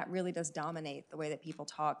idea, and that really does dominate the way that people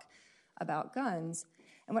talk about guns.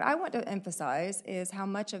 And what I want to emphasize is how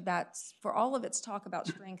much of that, for all of its talk about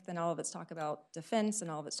strength and all of its talk about defense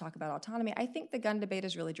and all of its talk about autonomy, I think the gun debate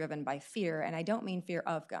is really driven by fear, and I don't mean fear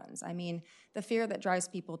of guns. I mean the fear that drives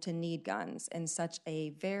people to need guns in such a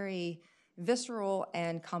very visceral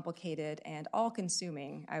and complicated and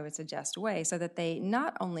all-consuming, I would suggest, way, so that they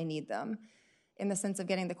not only need them in the sense of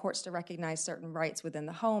getting the courts to recognize certain rights within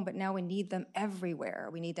the home, but now we need them everywhere.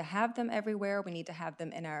 We need to have them everywhere. We need to have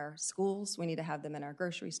them in our schools. We need to have them in our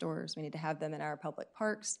grocery stores. We need to have them in our public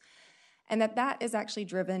parks. And that is actually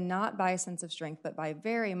driven not by a sense of strength, but by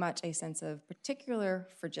very much a sense of particular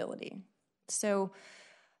fragility. So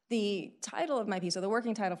the title of my piece, or the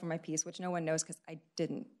working title for my piece, which no one knows because I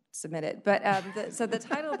didn't submit it, but so the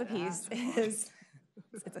title of the piece is,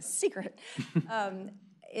 it's a secret,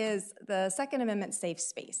 is the Second Amendment Safe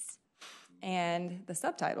Space. And the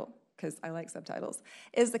subtitle, because I like subtitles,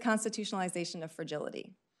 is the constitutionalization of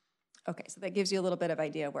fragility. Okay, so that gives you a little bit of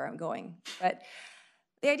idea of where I'm going. But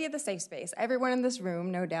the idea of the safe space, everyone in this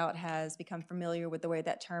room, no doubt, has become familiar with the way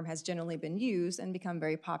that term has generally been used and become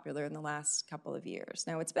very popular in the last couple of years.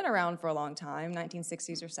 Now, it's been around for a long time,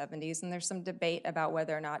 1960s or 70s, and there's some debate about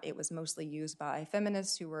whether or not it was mostly used by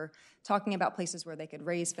feminists who were talking about places where they could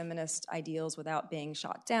raise feminist ideals without being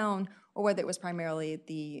shot down, or whether it was primarily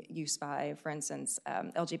the use by, for instance,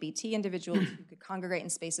 LGBT individuals who could congregate in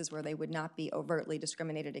spaces where they would not be overtly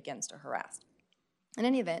discriminated against or harassed. In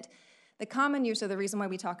any event, the common use, or the reason why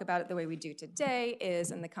we talk about it the way we do today,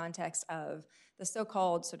 is in the context of the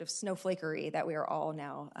so-called sort of snowflakery that we are all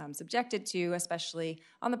now subjected to, especially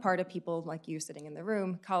on the part of people like you sitting in the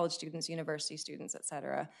room, college students, university students, et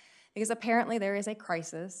cetera. Because apparently there is a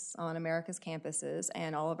crisis on America's campuses,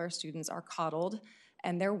 and all of our students are coddled,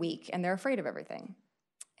 and they're weak, and they're afraid of everything.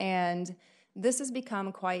 And this has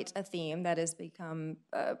become quite a theme that has become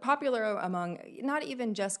popular among not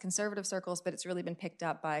even just conservative circles, but it's really been picked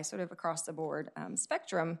up by sort of across the board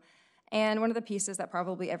spectrum. And one of the pieces that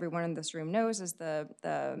probably everyone in this room knows is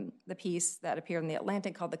the piece that appeared in The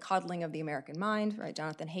Atlantic called The Coddling of the American Mind, right?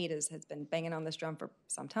 Jonathan Haidt has been banging on this drum for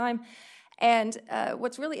some time. And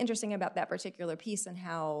what's really interesting about that particular piece and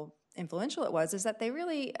how influential it was is that they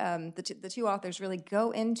really, the two authors really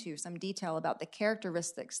go into some detail about the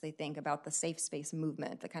characteristics they think about the safe space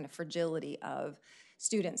movement, the kind of fragility of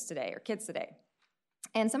students today or kids today.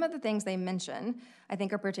 And some of the things they mention, I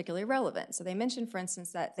think, are particularly relevant. So they mention, for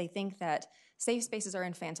instance, that they think that safe spaces are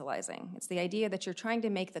infantilizing. It's the idea that you're trying to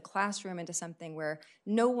make the classroom into something where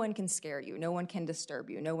no one can scare you, no one can disturb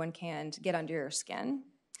you, no one can get under your skin.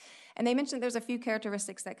 And they mentioned there's a few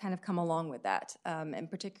characteristics that kind of come along with that, in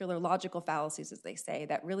particular logical fallacies, as they say,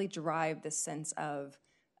 that really drive this sense of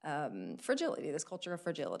fragility, this culture of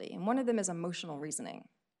fragility. And one of them is emotional reasoning.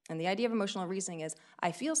 And the idea of emotional reasoning is,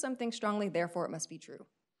 I feel something strongly, therefore it must be true,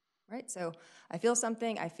 right? So I feel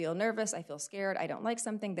something, I feel nervous, I feel scared, I don't like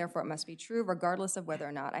something, therefore it must be true, regardless of whether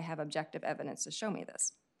or not I have objective evidence to show me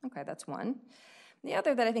this. Okay, that's one. The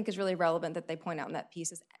other that I think is really relevant that they point out in that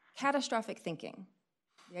piece is catastrophic thinking.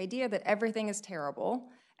 The idea that everything is terrible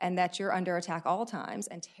and that you're under attack all times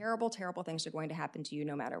and terrible, terrible things are going to happen to you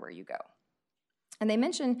no matter where you go. And they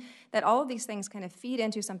mention that all of these things kind of feed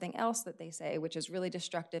into something else that they say, which is really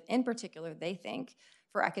destructive, in particular, they think,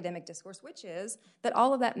 for academic discourse, which is that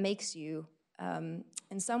all of that makes you,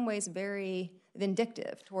 in some ways, very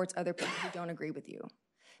vindictive towards other people who don't agree with you.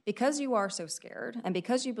 Because you are so scared, and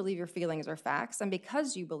because you believe your feelings are facts, and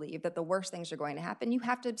because you believe that the worst things are going to happen, you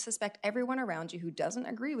have to suspect everyone around you who doesn't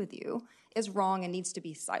agree with you is wrong and needs to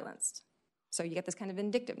be silenced. So you get this kind of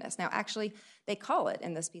vindictiveness. Now, actually, they call it,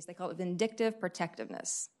 in this piece, they call it vindictive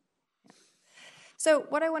protectiveness. So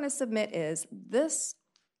what I want to submit is this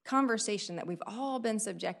conversation that we've all been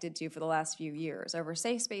subjected to for the last few years over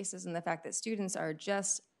safe spaces and the fact that students are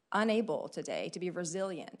just unable today to be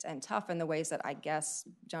resilient and tough in the ways that I guess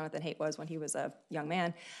Jonathan Haidt was when he was a young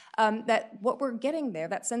man, that what we're getting there,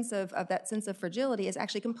 that sense of fragility, is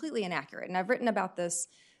actually completely inaccurate. And I've written about this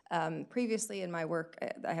previously in my work.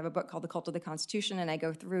 I have a book called The Cult of the Constitution, and I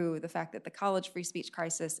go through the fact that the college free speech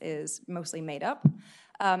crisis is mostly made up,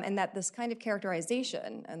 and that this kind of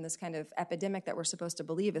characterization and this kind of epidemic that we're supposed to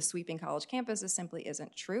believe is sweeping college campuses simply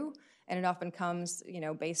isn't true. And it often comes,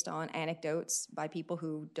 based on anecdotes by people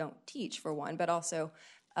who don't teach, for one, but also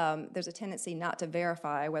there's a tendency not to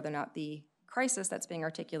verify whether or not the crisis that's being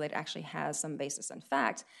articulated actually has some basis in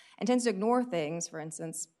fact, and tends to ignore things, for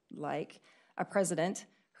instance, like a president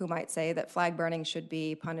who might say that flag burning should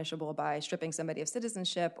be punishable by stripping somebody of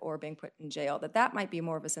citizenship or being put in jail, that might be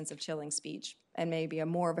more of a sense of chilling speech and maybe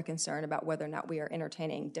more of a concern about whether or not we are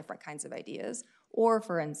entertaining different kinds of ideas. Or,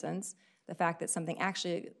 for instance, the fact that something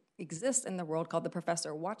actually exists in the world called the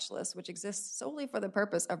professor watch list, which exists solely for the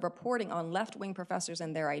purpose of reporting on left-wing professors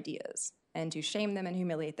and their ideas, and to shame them and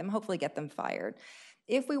humiliate them, hopefully get them fired.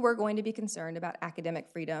 If we were going to be concerned about academic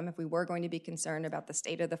freedom, if we were going to be concerned about the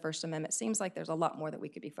state of the First Amendment, it seems like there's a lot more that we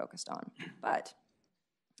could be focused on. But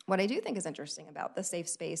what I do think is interesting about the safe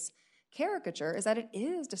space caricature is that it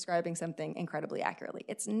is describing something incredibly accurately.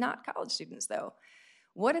 It's not college students, though.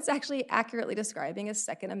 What it's actually accurately describing is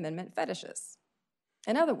Second Amendment fetishes.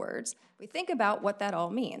 In other words, we think about what that all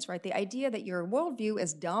means, right? The idea that your worldview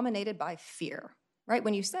is dominated by fear, right?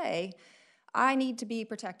 When you say, I need to be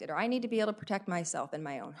protected, or I need to be able to protect myself in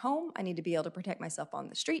my own home, I need to be able to protect myself on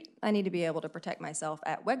the street, I need to be able to protect myself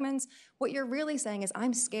at Wegmans, what you're really saying is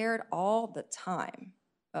I'm scared all the time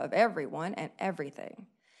of everyone and everything.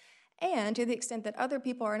 And to the extent that other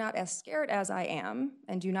people are not as scared as I am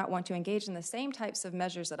and do not want to engage in the same types of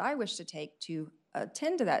measures that I wish to take to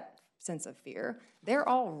attend to that sense of fear, they're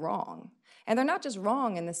all wrong. And they're not just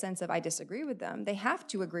wrong in the sense of I disagree with them. They have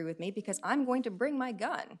to agree with me because I'm going to bring my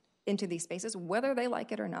gun into these spaces, whether they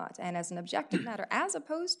like it or not. And as an objective matter, as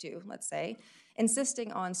opposed to, let's say,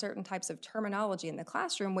 insisting on certain types of terminology in the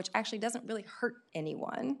classroom, which actually doesn't really hurt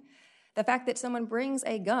anyone, the fact that someone brings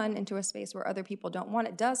a gun into a space where other people don't want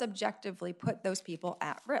it does objectively put those people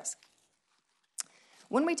at risk.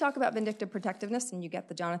 When we talk about vindictive protectiveness, and you get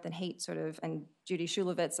the Jonathan Haidt and Judy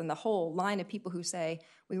Shulevitz and the whole line of people who say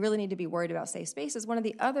we really need to be worried about safe spaces, one of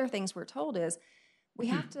the other things we're told is we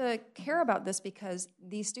have to care about this because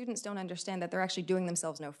these students don't understand that they're actually doing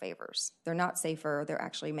themselves no favors. They're not safer, they're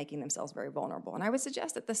actually making themselves very vulnerable. And I would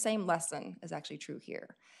suggest that the same lesson is actually true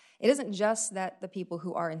here. It isn't just that the people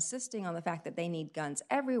who are insisting on the fact that they need guns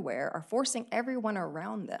everywhere are forcing everyone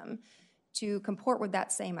around them to comport with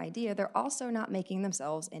that same idea, they're also not making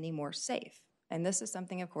themselves any more safe. And this is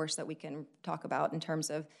something, of course, that we can talk about in terms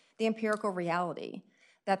of the empirical reality,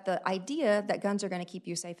 that the idea that guns are going to keep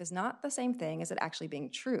you safe is not the same thing as it actually being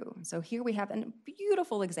true. So here we have a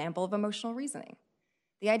beautiful example of emotional reasoning.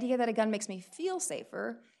 The idea that a gun makes me feel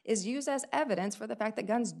safer is used as evidence for the fact that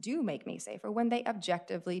guns do make me safer when they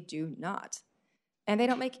objectively do not. And they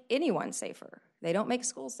don't make anyone safer. They don't make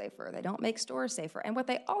schools safer. They don't make stores safer. And what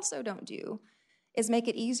they also don't do is make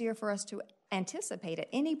it easier for us to anticipate at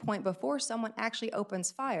any point before someone actually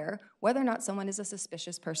opens fire whether or not someone is a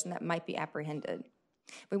suspicious person that might be apprehended.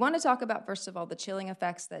 We want to talk about, first of all, the chilling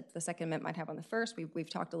effects that the Second Amendment might have on the First. We've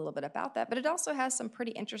talked a little bit about that, but it also has some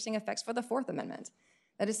pretty interesting effects for the Fourth Amendment.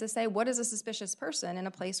 That is to say, what is a suspicious person in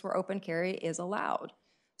a place where open carry is allowed?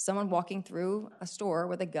 Someone walking through a store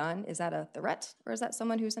with a gun, is that a threat, or is that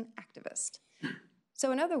someone who's an activist?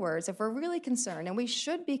 So in other words, if we're really concerned, and we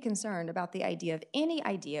should be concerned about the idea of any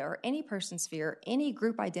idea or any person's fear, any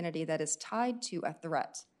group identity that is tied to a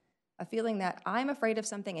threat, a feeling that I'm afraid of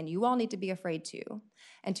something and you all need to be afraid too.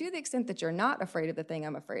 And to the extent that you're not afraid of the thing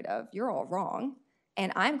I'm afraid of, you're all wrong.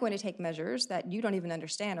 And I'm going to take measures that you don't even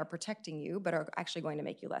understand are protecting you, but are actually going to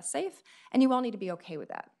make you less safe. And you all need to be okay with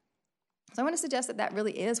that. So I want to suggest that that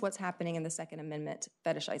really is what's happening in the Second Amendment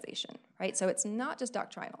fetishization, right? So it's not just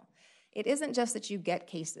doctrinal. It isn't just that you get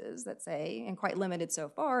cases that say, and quite limited so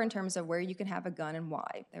far in terms of where you can have a gun and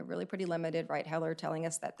why. They're really pretty limited, right? Heller telling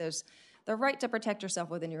us that there's the right to protect yourself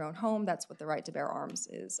within your own home. That's what the right to bear arms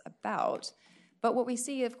is about. But what we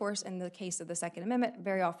see, of course, in the case of the Second Amendment,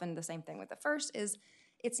 very often the same thing with the First, is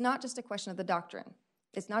it's not just a question of the doctrine.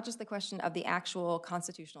 It's not just the question of the actual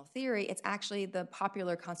constitutional theory. It's actually the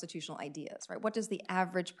popular constitutional ideas, right? What does the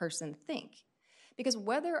average person think? Because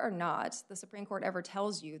whether or not the Supreme Court ever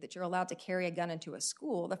tells you that you're allowed to carry a gun into a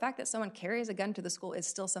school, the fact that someone carries a gun to the school is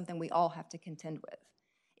still something we all have to contend with.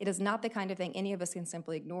 It is not the kind of thing any of us can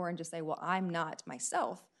simply ignore and just say, well, I'm not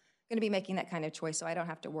myself going to be making that kind of choice, so I don't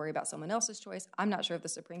have to worry about someone else's choice. I'm not sure if the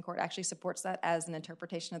Supreme Court actually supports that as an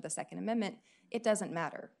interpretation of the Second Amendment. It doesn't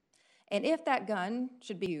matter. And if that gun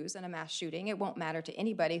should be used in a mass shooting, it won't matter to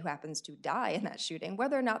anybody who happens to die in that shooting,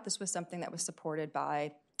 whether or not this was something that was supported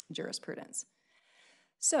by jurisprudence.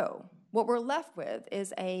 So what we're left with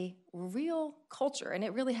is a real culture, and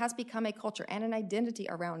it really has become a culture and an identity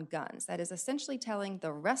around guns that is essentially telling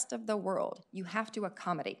the rest of the world, you have to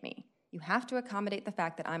accommodate me. You have to accommodate the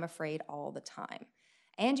fact that I'm afraid all the time.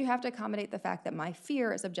 And you have to accommodate the fact that my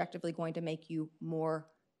fear is objectively going to make you more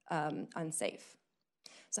unsafe.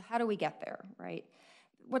 So how do we get there, right?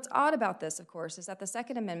 What's odd about this, of course, is that the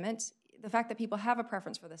Second Amendment, the fact that people have a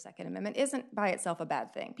preference for the Second Amendment isn't by itself a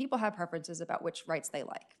bad thing. People have preferences about which rights they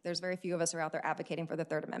like. There's very few of us who are out there advocating for the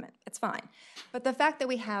Third Amendment. It's fine. But the fact that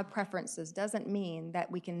we have preferences doesn't mean that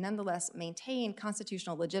we can nonetheless maintain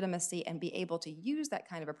constitutional legitimacy and be able to use that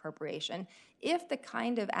kind of appropriation if the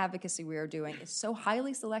kind of advocacy we are doing is so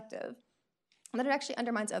highly selective that it actually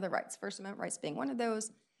undermines other rights, First Amendment rights being one of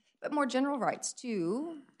those, but more general rights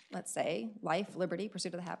too. Let's say, life, liberty,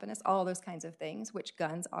 pursuit of the happiness, all those kinds of things, which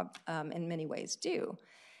guns in many ways do.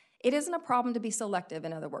 It isn't a problem to be selective,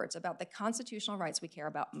 in other words, about the constitutional rights we care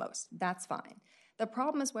about most. That's fine. The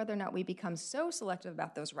problem is whether or not we become so selective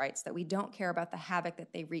about those rights that we don't care about the havoc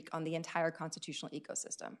that they wreak on the entire constitutional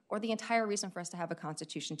ecosystem, or the entire reason for us to have a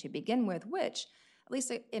constitution to begin with, which, at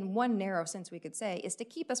least in one narrow sense we could say, is to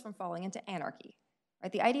keep us from falling into anarchy.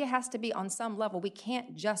 Right? The idea has to be on some level. We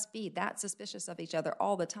can't just be that suspicious of each other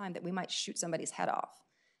all the time that we might shoot somebody's head off.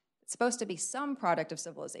 It's supposed to be some product of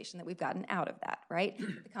civilization that we've gotten out of that, right?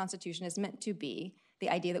 The Constitution is meant to be the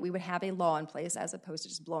idea that we would have a law in place as opposed to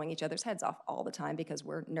just blowing each other's heads off all the time because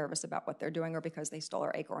we're nervous about what they're doing or because they stole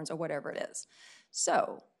our acorns or whatever it is.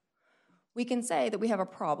 So we can say that we have a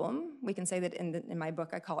problem. We can say that in my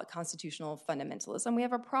book, I call it constitutional fundamentalism. We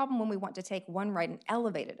have a problem when we want to take one right and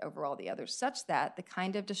elevate it over all the others, such that the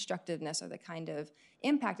kind of destructiveness or the kind of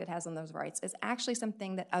impact it has on those rights is actually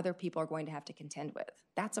something that other people are going to have to contend with.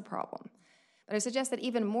 That's a problem. But I suggest that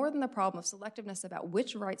even more than the problem of selectiveness about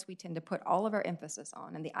which rights we tend to put all of our emphasis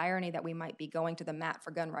on, and the irony that we might be going to the mat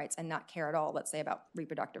for gun rights and not care at all, let's say, about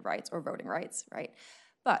reproductive rights or voting rights, right?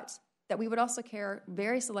 But that we would also care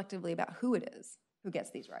very selectively about who it is who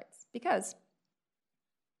gets these rights. Because,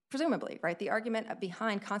 presumably, right, the argument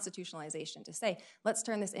behind constitutionalization to say, let's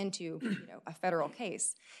turn this into a federal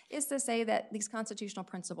case, is to say that these constitutional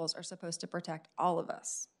principles are supposed to protect all of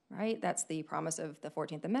us, right? That's the promise of the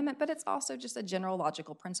 14th Amendment, but it's also just a general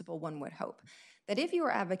logical principle one would hope. That if you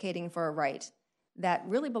are advocating for a right that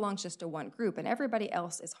really belongs just to one group and everybody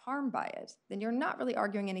else is harmed by it, then you're not really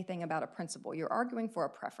arguing anything about a principle. You're arguing for a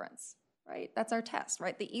preference, right? That's our test,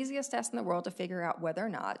 right? The easiest test in the world to figure out whether or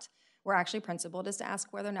not we're actually principled is to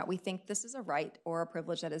ask whether or not we think this is a right or a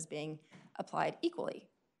privilege that is being applied equally.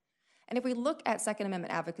 And if we look at Second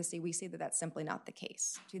Amendment advocacy, we see that that's simply not the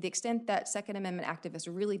case. To the extent that Second Amendment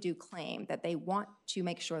activists really do claim that they want to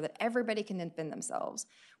make sure that everybody can defend themselves,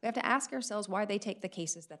 we have to ask ourselves why they take the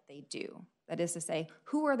cases that they do. That is to say,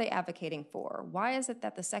 who are they advocating for? Why is it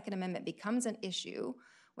that the Second Amendment becomes an issue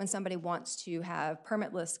when somebody wants to have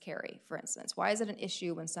permitless carry, for instance? Why is it an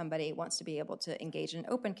issue when somebody wants to be able to engage in an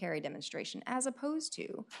open carry demonstration, as opposed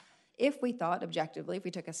to if we thought objectively, if we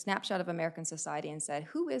took a snapshot of American society and said,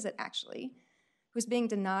 who is it actually who's being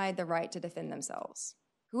denied the right to defend themselves?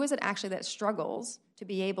 Who is it actually that struggles to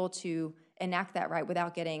be able to enact that right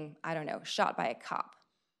without getting, I don't know, shot by a cop,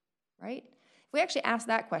 right? If we actually ask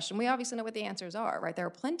that question, we obviously know what the answers are, right? There are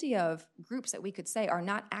plenty of groups that we could say are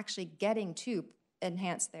not actually getting to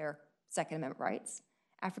enhance their Second Amendment rights.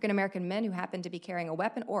 African-American men who happen to be carrying a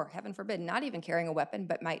weapon, or heaven forbid, not even carrying a weapon,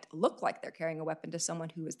 but might look like they're carrying a weapon to someone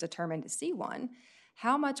who is determined to see one,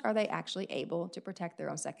 how much are they actually able to protect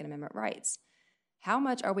their own Second Amendment rights? How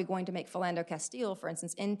much are we going to make Philando Castile, for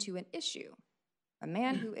instance, into an issue? A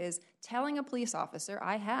man who is telling a police officer,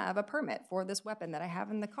 I have a permit for this weapon that I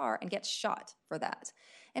have in the car, and gets shot for that.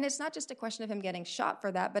 And it's not just a question of him getting shot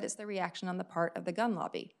for that, but it's the reaction on the part of the gun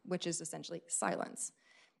lobby, which is essentially silence.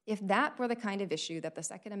 If that were the kind of issue that the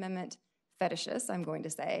Second Amendment fetishists, I'm going to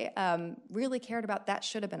say, really cared about, that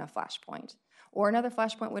should have been a flashpoint. Or another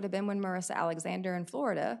flashpoint would have been when Marissa Alexander in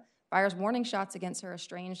Florida fires warning shots against her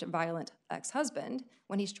estranged, violent ex-husband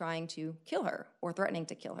when he's trying to kill her or threatening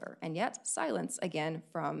to kill her. And yet, silence, again,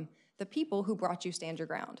 from the people who brought you stand your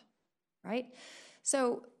ground, right?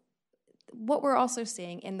 So what we're also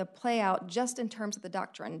seeing in the play out, just in terms of the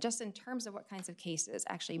doctrine, just in terms of what kinds of cases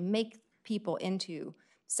actually make people into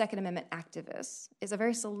Second Amendment activists, is a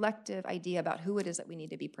very selective idea about who it is that we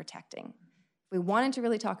need to be protecting. If we wanted to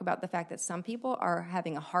really talk about the fact that some people are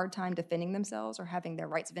having a hard time defending themselves or having their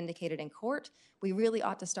rights vindicated in court, we really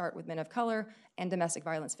ought to start with men of color and domestic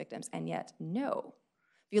violence victims, and yet, no.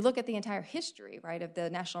 If you look at the entire history, right, of the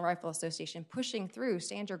National Rifle Association pushing through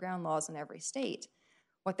stand your ground laws in every state,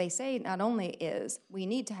 what they say not only is we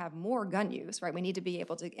need to have more gun use, right, we need to be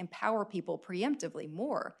able to empower people preemptively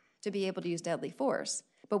more to be able to use deadly force,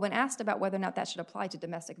 but when asked about whether or not that should apply to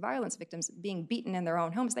domestic violence victims being beaten in their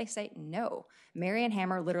own homes, they say no. Marianne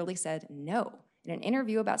Hammer literally said no. In an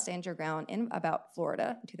interview about Stand Your Ground about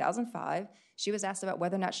Florida in 2005, she was asked about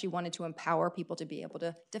whether or not she wanted to empower people to be able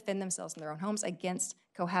to defend themselves in their own homes against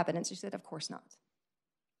cohabitants. She said, of course not.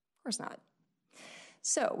 Of course not.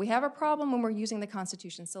 So we have a problem when we're using the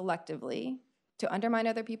Constitution selectively to undermine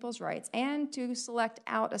other people's rights and to select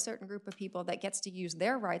out a certain group of people that gets to use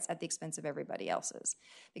their rights at the expense of everybody else's.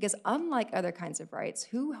 Because unlike other kinds of rights,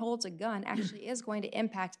 who holds a gun actually is going to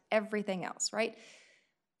impact everything else, right?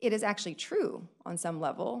 It is actually true on some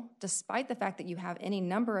level, despite the fact that you have any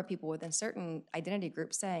number of people within certain identity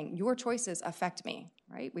groups saying, your choices affect me,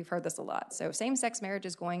 right? We've heard this a lot. So same-sex marriage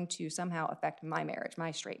is going to somehow affect my marriage, my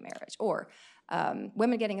straight marriage, or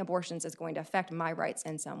women getting abortions is going to affect my rights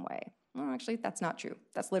in some way. Well, actually, that's not true.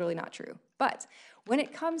 That's literally not true. But when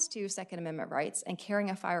it comes to Second Amendment rights and carrying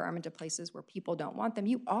a firearm into places where people don't want them,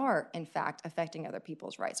 you are, in fact, affecting other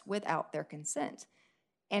people's rights without their consent.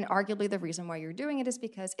 And arguably the reason why you're doing it is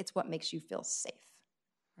because it's what makes you feel safe,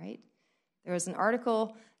 right? There was an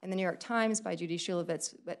article in the New York Times by Judy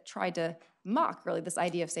Shulevitz that tried to mock, really, this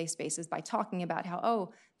idea of safe spaces by talking about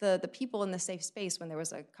how, the people in the safe space, when there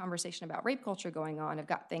was a conversation about rape culture going on, have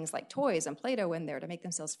got things like toys and Play-Doh in there to make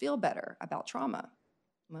themselves feel better about trauma.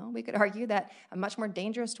 Well, we could argue that a much more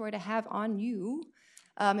dangerous toy to have on you,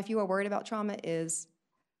 if you are worried about trauma, is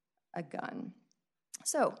a gun.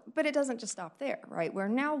 So, but it doesn't just stop there, right? We're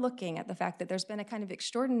now looking at the fact that there's been a kind of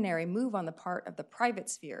extraordinary move on the part of the private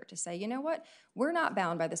sphere to say, you know what, we're not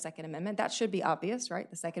bound by the Second Amendment. That should be obvious, right?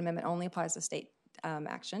 The Second Amendment only applies to state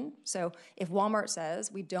action. So if Walmart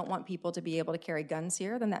says we don't want people to be able to carry guns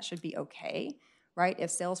here, then that should be okay, right? If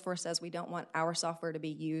Salesforce says we don't want our software to be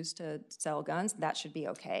used to sell guns, that should be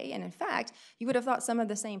okay. And in fact, you would have thought some of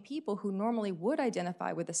the same people who normally would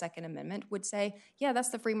identify with the Second Amendment would say, yeah, that's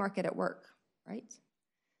the free market at work, right?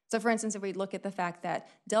 So for instance, if we look at the fact that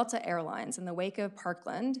Delta Airlines, in the wake of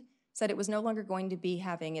Parkland, said it was no longer going to be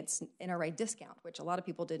having its NRA discount, which a lot of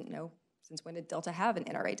people didn't know since when did Delta have an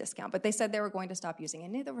NRA discount, but they said they were going to stop using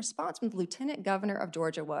it. And the response from the lieutenant governor of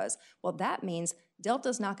Georgia was, well, that means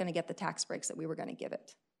Delta's not going to get the tax breaks that we were going to give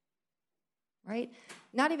it, right?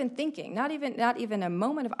 Not even thinking, not even a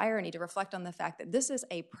moment of irony to reflect on the fact that this is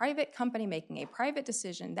a private company making a private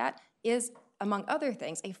decision that is, among other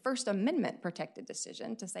things, a First Amendment protected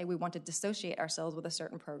decision to say we want to dissociate ourselves with a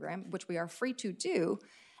certain program, which we are free to do,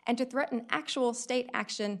 and to threaten actual state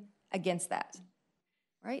action against that,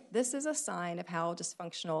 right? This is a sign of how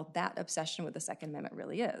dysfunctional that obsession with the Second Amendment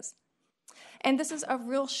really is. And this is a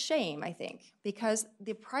real shame, I think, because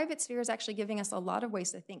the private sphere is actually giving us a lot of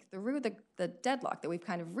ways to think through the deadlock that we've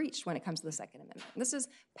kind of reached when it comes to the Second Amendment. This is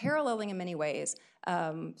paralleling in many ways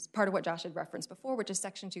part of what Josh had referenced before, which is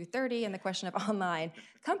Section 230 and the question of online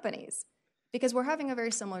companies, because we're having a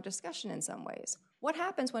very similar discussion in some ways. What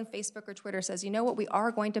happens when Facebook or Twitter says, you know what, we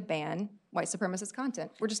are going to ban white supremacist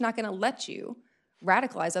content. We're just not going to let you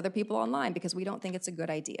radicalize other people online because we don't think it's a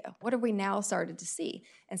good idea. What have we now started to see?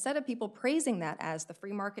 Instead of people praising that as the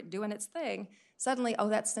free market doing its thing, suddenly, oh,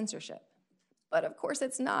 that's censorship. But of course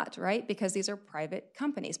it's not, right? Because these are private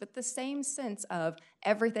companies. But the same sense of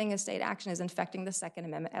everything is state action is infecting the Second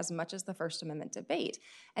Amendment as much as the First Amendment debate.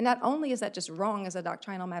 And not only is that just wrong as a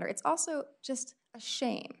doctrinal matter, it's also just a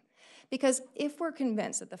shame. Because if we're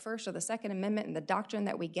convinced that the First or the Second Amendment and the doctrine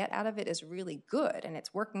that we get out of it is really good and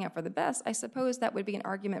it's working out for the best, I suppose that would be an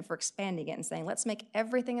argument for expanding it and saying, let's make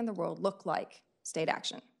everything in the world look like state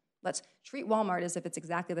action. Let's treat Walmart as if it's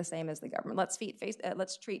exactly the same as the government. Let's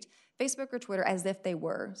treat Facebook or Twitter as if they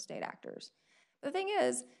were state actors. The thing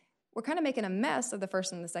is, we're kind of making a mess of the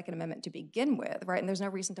First and the Second Amendment to begin with, right? And there's no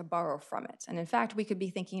reason to borrow from it. And in fact, we could be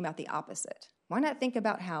thinking about the opposite. Why not think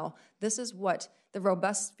about how this is what the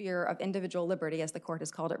robust sphere of individual liberty, as the court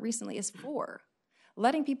has called it recently, is for?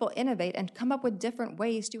 Letting people innovate and come up with different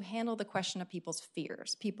ways to handle the question of people's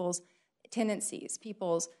fears, people's tendencies,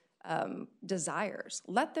 people's desires.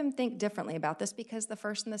 Let them think differently about this because the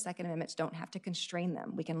First and the Second Amendments don't have to constrain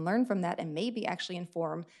them. We can learn from that and maybe actually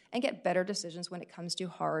inform and get better decisions when it comes to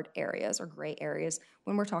hard areas or gray areas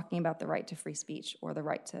when we're talking about the right to free speech or the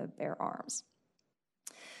right to bear arms.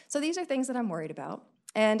 So these are things that I'm worried about.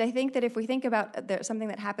 And I think that if we think about something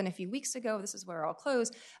that happened a few weeks ago, this is where I'll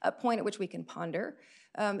close, a point at which we can ponder.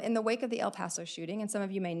 In the wake of the El Paso shooting, and some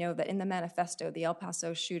of you may know that in the manifesto, the El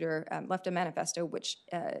Paso shooter left a manifesto which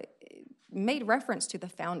made reference to the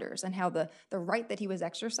founders and how the right that he was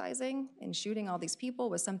exercising in shooting all these people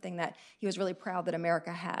was something that he was really proud that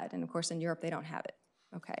America had. And of course, in Europe, they don't have it.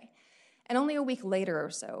 Okay. And only a week later or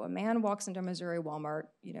so, a man walks into a Missouri Walmart,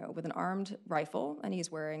 with an armed rifle, and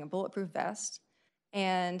he's wearing a bulletproof vest,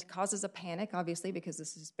 and causes a panic, obviously, because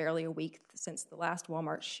this is barely a week since the last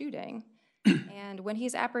Walmart shooting. And when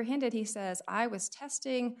he's apprehended, he says, I was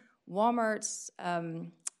testing Walmart's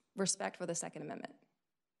respect for the Second Amendment.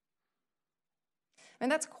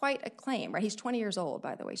 And that's quite a claim, right? He's 20 years old,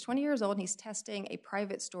 by the way. He's 20 years old, and he's testing a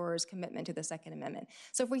private store's commitment to the Second Amendment.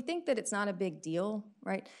 So if we think that it's not a big deal,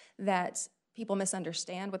 right, that people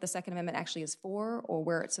misunderstand what the Second Amendment actually is for, or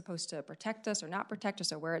where it's supposed to protect us or not protect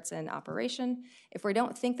us, or where it's in operation, if we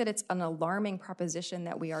don't think that it's an alarming proposition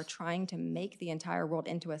that we are trying to make the entire world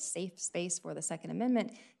into a safe space for the Second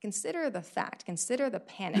Amendment, consider the fact, consider the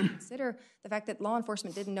panic, consider the fact that law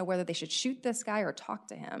enforcement didn't know whether they should shoot this guy or talk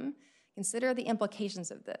to him. Consider the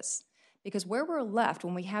implications of this. Because where we're left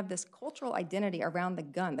when we have this cultural identity around the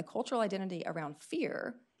gun, the cultural identity around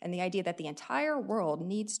fear, and the idea that the entire world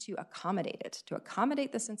needs to accommodate it, to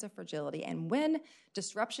accommodate the sense of fragility, and when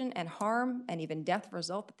disruption and harm and even death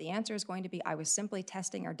result, that the answer is going to be, I was simply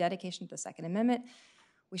testing our dedication to the Second Amendment,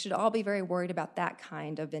 we should all be very worried about that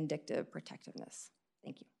kind of vindictive protectiveness.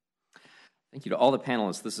 Thank you. Thank you to all the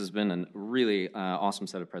panelists. This has been a really awesome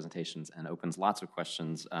set of presentations and opens lots of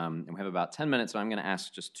questions. And we have about 10 minutes, so I'm going to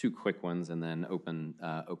ask just two quick ones and then open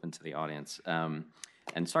to the audience. And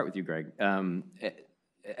start with you, Greg.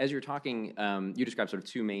 As you're talking, you described sort of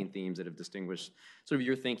two main themes that have distinguished sort of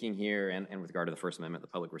your thinking here and with regard to the First Amendment, the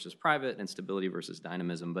public versus private, and stability versus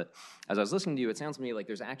dynamism. But as I was listening to you, it sounds to me like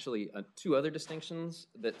there's actually two other distinctions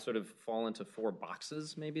that sort of fall into four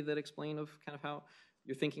boxes maybe that explain of kind of how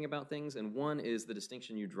you're thinking about things. And one is the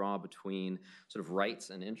distinction you draw between sort of rights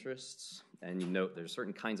and interests. And you note there's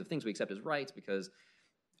certain kinds of things we accept as rights because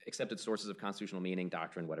accepted sources of constitutional meaning,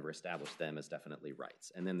 doctrine, whatever established them as definitely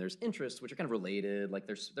rights. And then there's interests, which are kind of related, like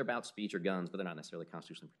they're about speech or guns, but they're not necessarily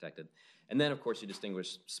constitutionally protected. And then, of course, you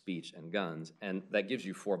distinguish speech and guns, and that gives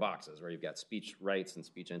you four boxes, where you've got speech rights and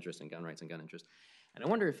speech interest and gun rights and gun interest. And I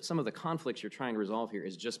wonder if some of the conflicts you're trying to resolve here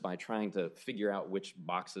is just by trying to figure out which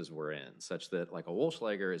boxes we're in, such that like a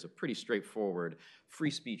Wolschlager is a pretty straightforward free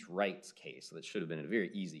speech rights case that should have been a very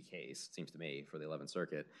easy case, it seems to me, for the 11th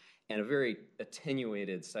Circuit, and a very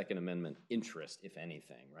attenuated Second Amendment interest, if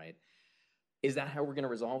anything, right? Is that how we're going to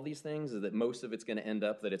resolve these things? Is that most of it's going to end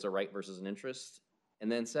up that it's a right versus an interest? And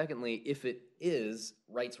then secondly, if it is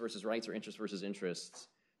rights versus rights or interests versus interests,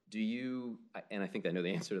 do you, and I think I know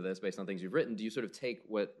the answer to this based on things you've written, do you sort of take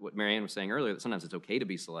what Marianne was saying earlier, that sometimes it's okay to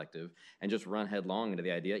be selective and just run headlong into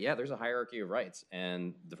the idea, yeah, there's a hierarchy of rights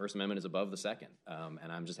and the First Amendment is above the second,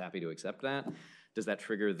 and I'm just happy to accept that? Does that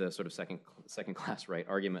trigger the sort of second-class right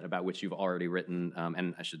argument about which you've already written,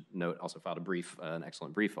 and I should note, also filed a brief, an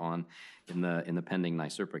excellent brief on in the pending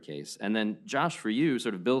NYSERPA case? And then, Josh, for you,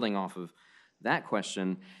 sort of building off of that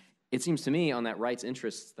question, it seems to me on that rights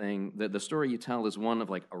interests thing that the story you tell is one of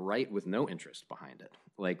like a right with no interest behind it,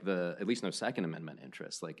 like at least no Second Amendment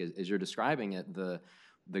interest. Like as you're describing it, the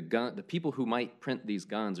people who might print these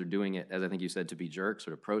guns are doing it, as I think you said, to be jerks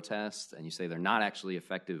or to protest, and you say they're not actually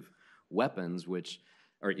effective weapons, which,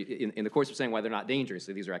 or in the course of saying why they're not dangerous,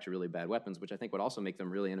 so these are actually really bad weapons, which I think would also make them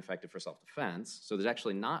really ineffective for self-defense. So there's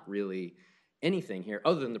actually not really anything here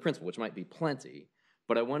other than the principle, which might be plenty.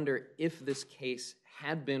 But I wonder if this case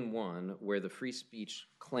had been one where the free speech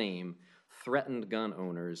claim threatened gun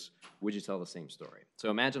owners, would you tell the same story? So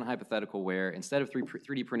imagine a hypothetical where instead of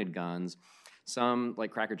 3D printed guns, some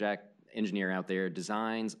like crackerjack engineer out there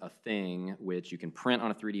designs a thing which you can print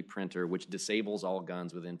on a 3D printer which disables all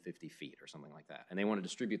guns within 50 feet or something like that. And they want to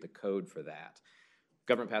distribute the code for that.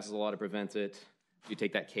 Government passes a law to prevent it. You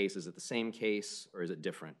take that case, is it the same case or is it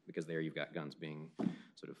different? Because there you've got guns being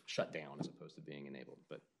sort of shut down as opposed to being enabled.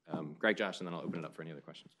 But Greg, Josh, and then I'll open it up for any other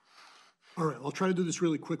questions. All right, I'll try to do this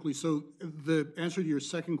really quickly. So the answer to your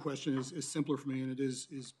second question is simpler for me, and it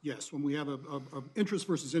is yes. When we have a interest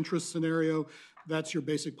versus interest scenario, that's your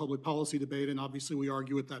basic public policy debate, and obviously we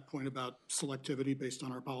argue at that point about selectivity based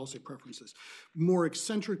on our policy preferences. More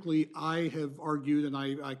eccentrically, I have argued, and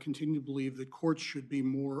I continue to believe that courts should be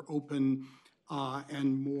more open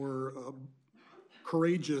and more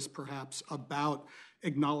courageous, perhaps, about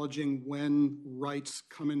acknowledging when rights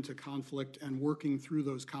come into conflict and working through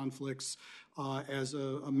those conflicts as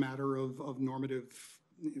a matter of normative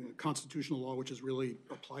constitutional law, which is really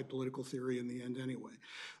applied political theory in the end anyway.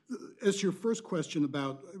 As to your first question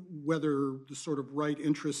about whether the sort of right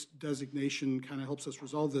interest designation kind of helps us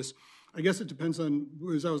resolve this, I guess it depends on,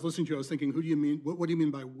 as I was listening to you, I was thinking, who do you mean, what do you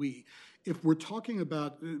mean by we? If we're talking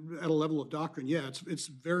about at a level of doctrine, yeah, it's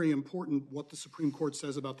very important what the Supreme Court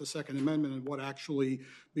says about the Second Amendment and what actually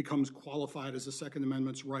becomes qualified as a Second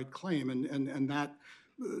Amendment's right claim. And that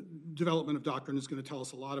development of doctrine is going to tell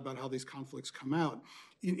us a lot about how these conflicts come out.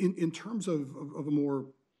 In terms of a more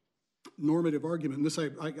normative argument, and this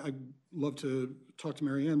I'd love to talk to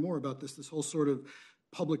Marianne more about this whole sort of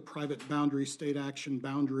public-private boundary, state action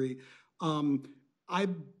boundary. I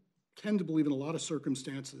tend to believe in a lot of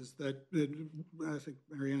circumstances that I think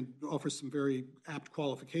Marianne offers some very apt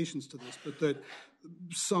qualifications to this, but that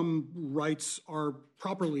some rights are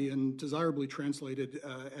properly and desirably translated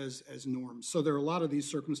as norms. So there are a lot of these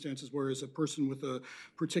circumstances where, as a person with a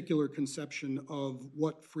particular conception of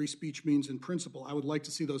what free speech means in principle, I would like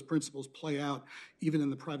to see those principles play out even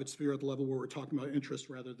in the private sphere at the level where we're talking about interest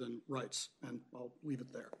rather than rights. And I'll leave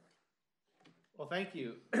it there. Well, thank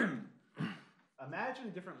you. Imagine a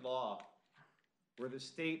different law where the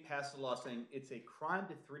state passes a law saying it's a crime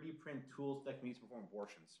to 3D print tools that can be used to perform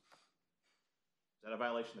abortions. Is that a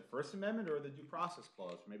violation of the First Amendment or the Due Process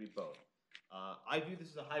Clause, or maybe both? I view this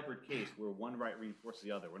as a hybrid case where one right reinforces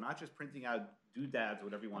the other. We're not just printing out doodads or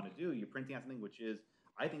whatever you want to do. You're printing out something which is,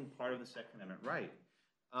 I think, part of the Second Amendment right.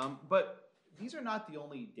 But these are not the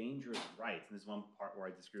only dangerous rights, and this is one part where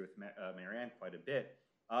I disagree with Marianne quite a bit.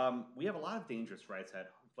 We have a lot of dangerous rights that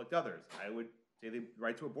inflict others. I would say the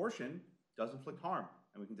right to abortion does inflict harm,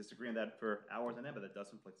 and we can disagree on that for hours on end, but that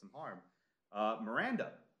does inflict some harm.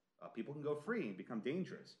 Miranda, people can go free and become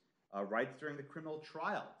dangerous. Rights during the criminal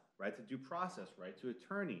trial, right to due process, right to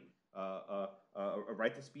attorney, a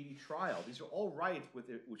right to speedy trial. These are all rights which,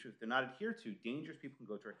 if they're not adhered to, dangerous people can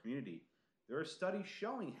go to our community. There are studies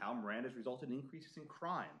showing how Miranda has resulted in increases in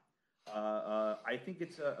crime. I think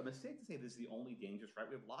it's a mistake to say this is the only dangerous right.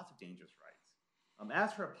 We have lots of dangerous rights.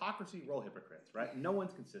 As for hypocrisy, we're all hypocrites, right? No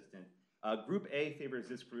one's consistent. Group A favors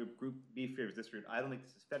this group, Group B favors this group. I don't think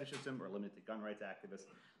this is fetishism or limited to gun rights activists.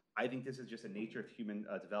 I think this is just a nature of human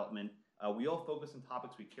development. We all focus on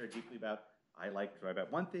topics we care deeply about. I like to write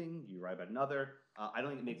about one thing, you write about another. I don't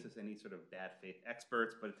think it makes us any sort of bad faith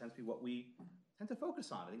experts, but it tends to be what we tend to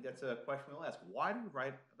focus on. I think that's a question we'll ask. Why do we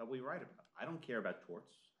write about what we write about? I don't care about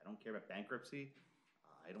torts. I don't care about bankruptcy.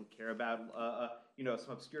 I don't care about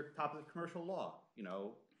some obscure topic of commercial law.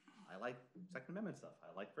 I like Second Amendment stuff.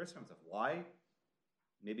 I like First Amendment stuff. Why?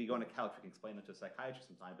 Maybe go on a couch. We can explain it to a psychiatrist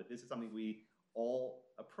sometime. But this is something we all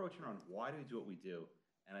approach around. Why do we do what we do?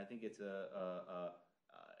 And I think it's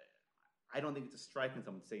I don't think it's a strike when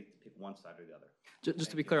someone say to pick one side or the other.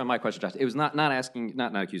 Just to be clear on my question, Josh, it was not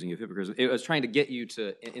accusing you of hypocrisy. It was trying to get you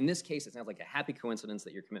to, in this case, it sounds like a happy coincidence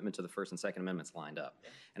that your commitment to the First and Second Amendments lined up.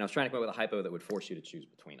 And I was trying to come up with a hypo that would force you to choose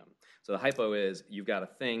between them. So the hypo is you've got a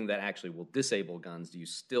thing that actually will disable guns. Do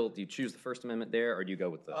you choose the First Amendment there, or do you go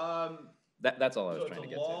with the? That's all I was trying to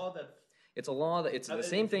get to. It's a law that it's the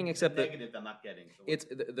same thing except that negative I'm not getting. So it's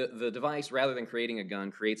the device, rather than creating a gun,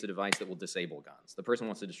 creates a device that will disable guns. The person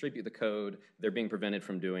wants to distribute the code. They're being prevented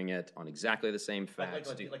from doing it on exactly the same facts.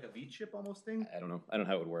 Like a V-chip almost thing? I don't know. I don't know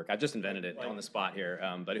how it would work. I just invented it on the spot here.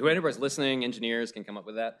 But whoever's listening, engineers can come up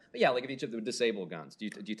with that. But yeah, like a V-chip that would disable guns. Do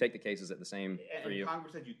you take the cases at the same for you?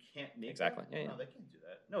 Congress said you can't make exactly. That? No, they can't do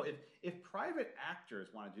that. No, if private actors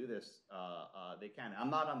want to do this, they can. I'm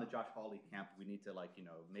not on the Josh Hawley camp. We need to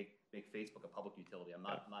make Facebook a public utility. I'm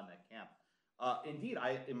not in that camp. Indeed,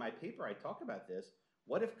 in my paper I talk about this.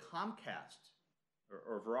 What if Comcast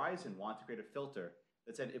or Verizon want to create a filter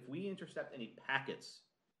that said if we intercept any packets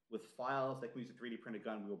with files that can use a 3D printed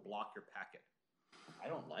gun, we will block your packet? I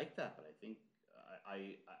don't like that, but I think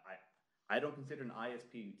I don't consider an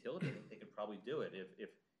ISP utility. I think they could probably do it.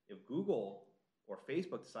 If Google or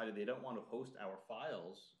Facebook decided they don't want to host our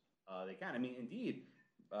files, they can. I mean, indeed,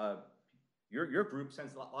 your group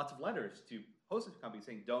sends lots of letters to hosting companies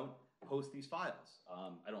saying don't host these files.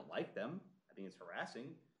 I don't like them. I think it's harassing.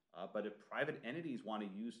 But if private entities want to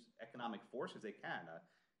use economic forces, they can.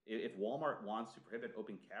 If Walmart wants to prohibit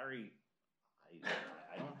open carry,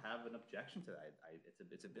 I don't have an objection to that.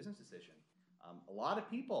 It's a business decision. A lot of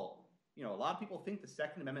people think the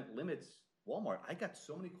Second Amendment limits Walmart. I got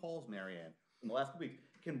so many calls, Marianne, in the last couple weeks.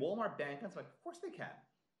 Can Walmart ban guns? Like, of course they can.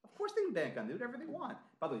 Of course they can ban guns. They do whatever they want.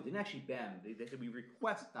 By the way, they didn't actually ban them. They said we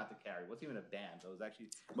request not to carry. It wasn't even a ban. So it was actually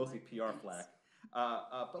mostly PR flack.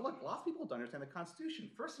 But look, lots of people don't understand the Constitution.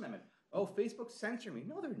 First Amendment. Oh, Facebook's censoring me.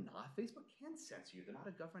 No, they're not. Facebook can't censor you. They're not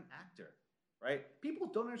a government actor, right? People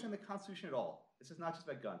don't understand the Constitution at all. This is not just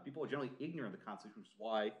about gun. People are generally ignorant of the Constitution, which is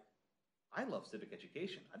why I love civic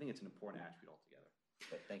education. I think it's an important attribute altogether.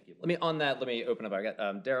 But thank you. Let me open up. I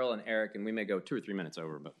got Daryl and Eric, and we may go 2 or 3 minutes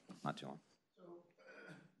over, but not too long.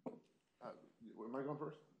 So, am I going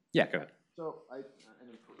first? Yeah, go ahead. So, and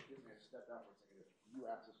forgive me, I stepped out for a second. If you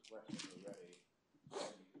asked this question already,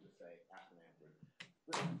 you could just say, ask and answer it.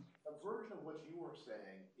 But a version of what you were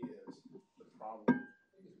saying is the problem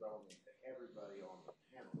I think is relevant to everybody on the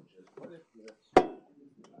panel, which is what if this,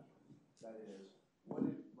 that is, what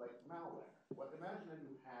if, like malware? Imagine that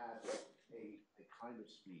you had a kind of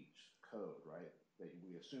speech code, right, that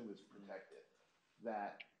we assume is protected,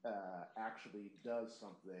 that actually does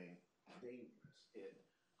something dangerous. It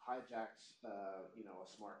hijacks, a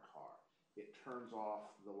smart car. It turns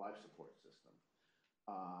off the life support system.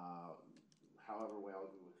 However well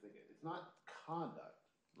we would think it. It's not conduct,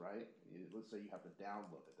 right? Let's say you have to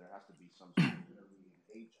download it. There has to be some sort of intermediate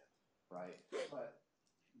agent, right? But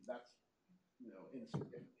that's,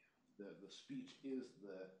 insignificant. The speech is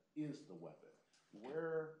the weapon.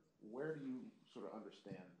 Where do you sort of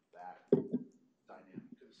understand that dynamic?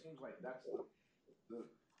 Because it seems like that's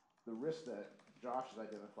the risk that Josh has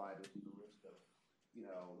identified is the risk of,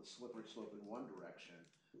 the slippery slope in one direction.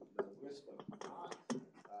 The risk of not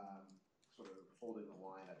sort of holding the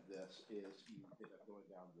line at this is you end up going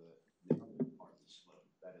down the other part of the slope.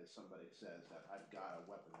 That is, somebody says that I've got a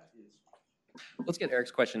weapon that is. Let's get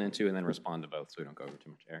Eric's question in too, and then respond to both, so we don't go over too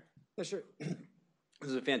much. Eric. Yeah, sure. This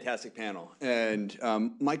is a fantastic panel, and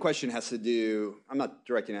my question has to do. I'm not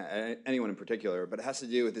directing at anyone in particular, but it has to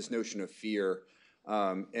do with this notion of fear.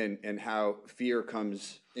 And how fear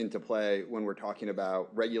comes into play when we're talking about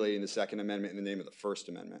regulating the Second Amendment in the name of the First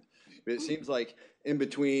Amendment. But it seems like in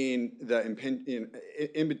between the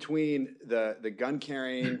gun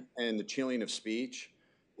carrying and the chilling of speech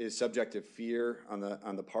is subject to fear on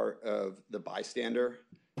the part of the bystander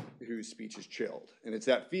whose speech is chilled, and it's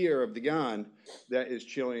that fear of the gun that is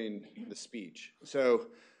chilling the speech. So.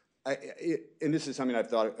 And this is something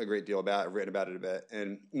I've thought a great deal about. I've written about it a bit.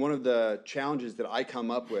 And one of the challenges that I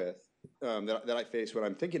come up with, that I face when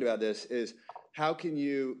I'm thinking about this, is how can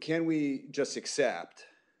we just accept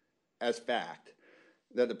as fact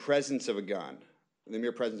that the presence of a gun, the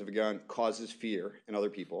mere presence of a gun, causes fear in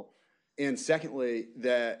other people? And secondly,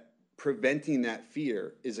 that preventing that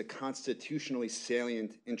fear is a constitutionally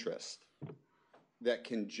salient interest that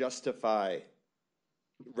can justify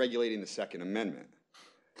regulating the Second Amendment.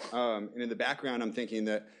 And in the background, I'm thinking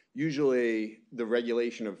that usually the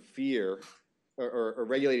regulation of fear or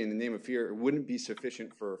regulating in the name of fear wouldn't be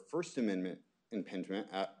sufficient for First Amendment impingement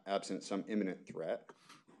absent some imminent threat.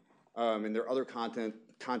 And there are other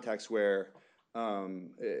contexts where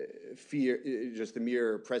fear, just the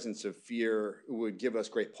mere presence of fear would give us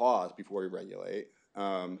great pause before we regulate.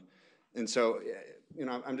 And so,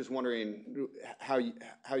 I'm just wondering how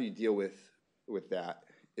you deal with that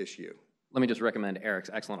issue. Let me just recommend Eric's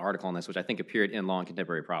excellent article on this, which I think appeared in Law and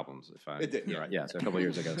Contemporary Problems. It did, yeah. Right, yeah, so a couple of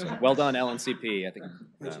years ago. So well done, L&CP. I think.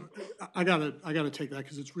 I gotta take that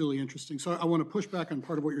because it's really interesting. So I want to push back on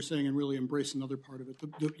part of what you're saying and really embrace another part of it.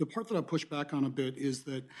 The part that I push back on a bit is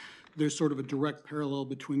that there's sort of a direct parallel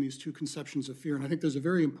between these two conceptions of fear, and I think there's a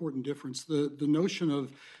very important difference. The notion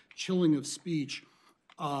of chilling of speech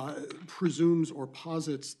presumes or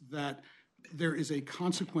posits that there is a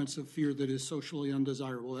consequence of fear that is socially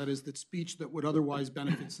undesirable. That is, that speech that would otherwise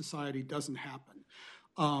benefit society doesn't happen.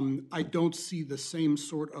 I don't see the same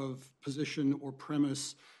sort of position or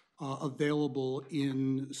premise available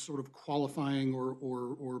in sort of qualifying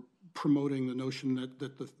or promoting the notion that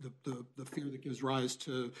the fear that gives rise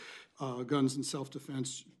to guns and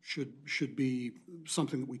self-defense should be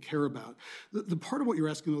something that we care about. The part of what you're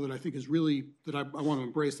asking, though, that I think is really, that I want to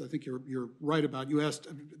embrace, that I think you're right about. You asked,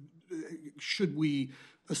 should we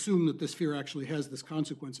assume that this fear actually has this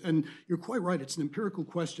consequence? And you're quite right, it's an empirical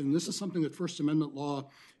question. This is something that First Amendment law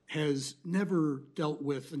has never dealt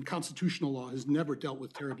with, and constitutional law has never dealt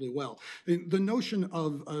with terribly well. The notion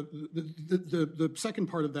of the second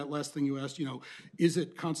part of that last thing you asked, is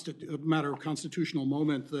it a matter of constitutional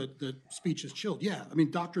moment that speech is chilled? Yeah, I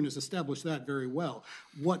mean, doctrine has established that very well.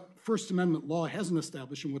 What First Amendment law hasn't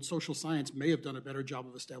established, and what social science may have done a better job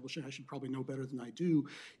of establishing, I should probably know better than I do,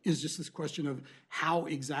 is just this question of how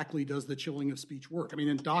exactly does the chilling of speech work? I mean,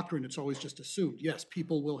 in doctrine, it's always just assumed, yes,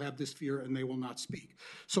 people will have this fear and they will not speak.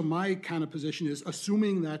 So my kind of position is,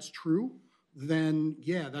 assuming that's true, then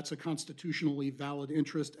yeah, that's a constitutionally valid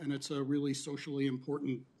interest and it's a really socially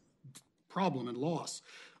important problem and loss.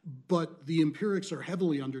 But the empirics are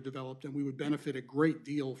heavily underdeveloped, and we would benefit a great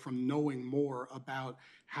deal from knowing more about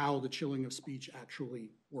how the chilling of speech actually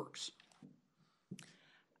works.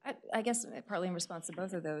 I guess partly in response to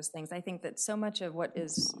both of those things, I think that so much of what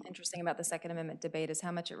is interesting about the Second Amendment debate is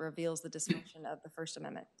how much it reveals the dysfunction of the First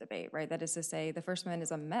Amendment debate, right? That is to say, the First Amendment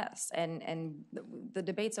is a mess, and the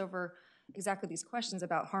debates over exactly these questions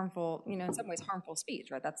about harmful, in some ways harmful speech,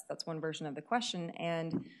 right? That's one version of the question,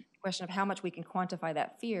 and the question of how much we can quantify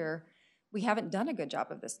that fear. We haven't done a good job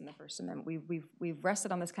of this in the First Amendment. We've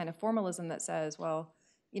rested on this kind of formalism that says, well,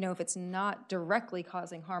 if it's not directly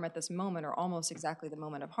causing harm at this moment or almost exactly the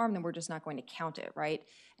moment of harm, then we're just not going to count it, right?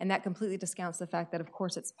 And that completely discounts the fact that, of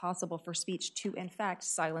course, it's possible for speech to, in fact,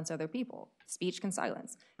 silence other people. Speech can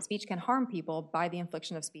silence. Speech can harm people by the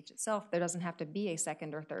infliction of speech itself. There doesn't have to be a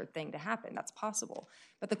second or third thing to happen. That's possible.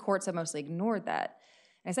 But the courts have mostly ignored that.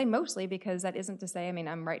 And I say mostly because that isn't to say,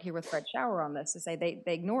 I'm right here with Fred Schauer on this, to say they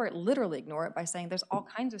ignore it, literally ignore it by saying there's all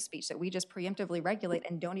kinds of speech that we just preemptively regulate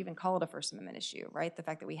and don't even call it a First Amendment issue, right? The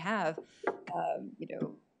fact that we have,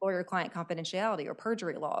 lawyer-client confidentiality or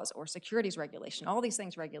perjury laws or securities regulation, all these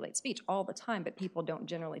things regulate speech all the time, but people don't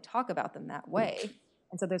generally talk about them that way.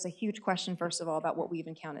 And so there's a huge question, first of all, about what we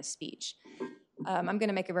even count as speech. I'm going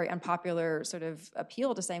to make a very unpopular sort of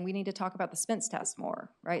appeal to saying we need to talk about the Spence test more,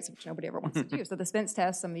 right? So which nobody ever wants to do. So the Spence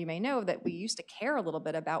test, some of you may know that we used to care a little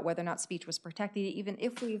bit about whether or not speech was protected, even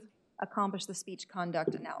if we've accomplished the speech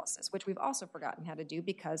conduct analysis, which we've also forgotten how to do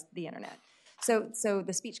because the internet. So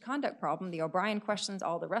the speech conduct problem, the O'Brien questions,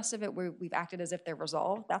 all the rest of it, we've acted as if they're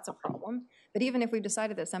resolved. That's a problem. But even if we've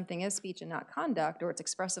decided that something is speech and not conduct, or it's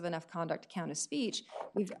expressive enough conduct to count as speech,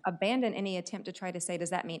 we've abandoned any attempt to try to say, does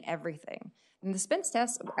that mean everything? And the Spence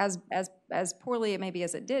test, as poorly maybe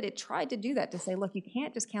as it did, it tried to do that, to say, look, you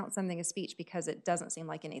can't just count something as speech because it doesn't seem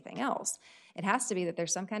like anything else. It has to be that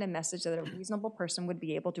there's some kind of message that a reasonable person would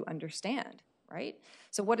be able to understand, right?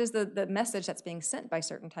 So what is the message that's being sent by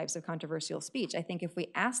certain types of controversial speech? I think if we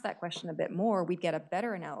ask that question a bit more, we'd get a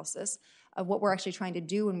better analysis of what we're actually trying to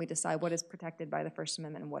do when we decide what is protected by the First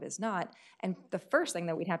Amendment and what is not. And the first thing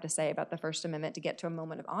that we'd have to say about the First Amendment to get to a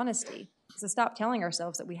moment of honesty is to stop telling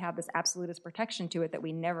ourselves that we have this absolutist protection to it that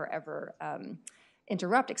we never, ever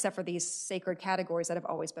interrupt, except for these sacred categories that have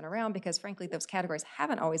always been around, because frankly, those categories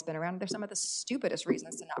haven't always been around. They're some of the stupidest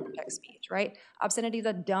reasons to not protect speech, right? Obscenity is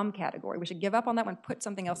a dumb category. We should give up on that one, put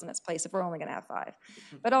something else in its place if we're only going to have 5.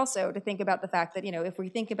 But also to think about the fact that, if we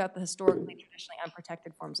think about the historically, traditionally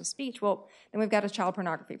unprotected forms of speech, well, then we've got a child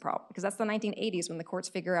pornography problem, because that's the 1980s when the courts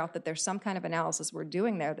figure out that there's some kind of analysis we're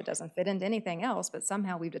doing there that doesn't fit into anything else, but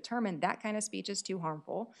somehow we've determined that kind of speech is too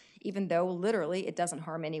harmful, even though literally it doesn't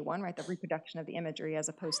harm anyone, right? The reproduction of the imagery as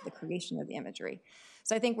opposed to the creation of the imagery.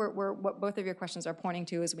 So I think what both of your questions are pointing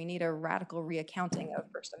to is we need a radical reaccounting of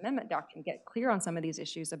First Amendment doctrine, get clear on some of these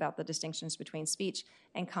issues about the distinctions between speech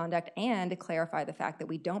and conduct, and to clarify the fact that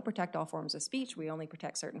we don't protect all forms of speech. We only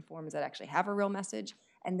protect certain forms that actually have a real message,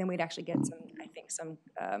 and then we'd actually get some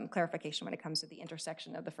clarification when it comes to the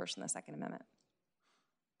intersection of the First and the Second Amendment.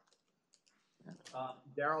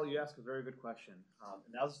 Daryl, you asked a very good question.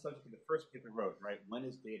 And that was the subject of the first paper we wrote, right? When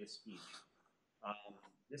is data speech?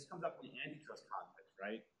 This comes up in the antitrust context,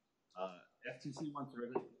 right? FTC wants to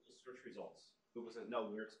regulate search results. Google says, no,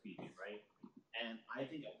 we're speech, right? And I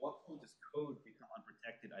think at what point does code become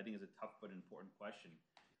unprotected, I think is a tough but important question.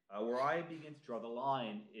 Where I begin to draw the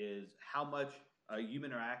line is how much human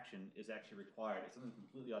interaction is actually required. It's something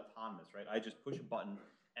completely autonomous, right? I just push a button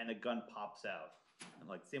and a gun pops out. And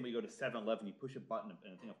like, say when you go to 7-Eleven, you push a button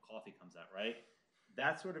and a thing of coffee comes out, right?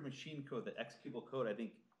 That sort of machine code, the executable code, I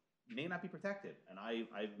think may not be protected. And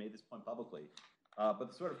I've made this point publicly. But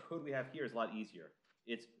the sort of code we have here is a lot easier.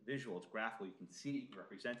 It's visual, it's graphical, you can see it, you can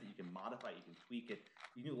represent it, you can modify it, you can tweak it.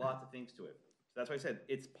 You can do lots of things to it. So that's why I said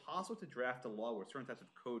it's possible to draft a law where certain types of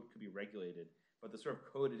code could be regulated, but the sort of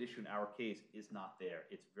code at issue in our case is not there.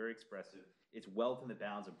 It's very expressive. It's well within the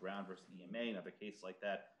bounds of Brown versus the EMA and other cases like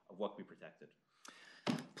that of what can be protected.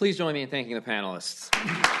 Please join me in thanking the panelists.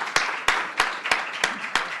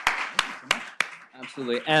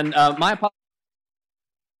 Absolutely. And my apologies.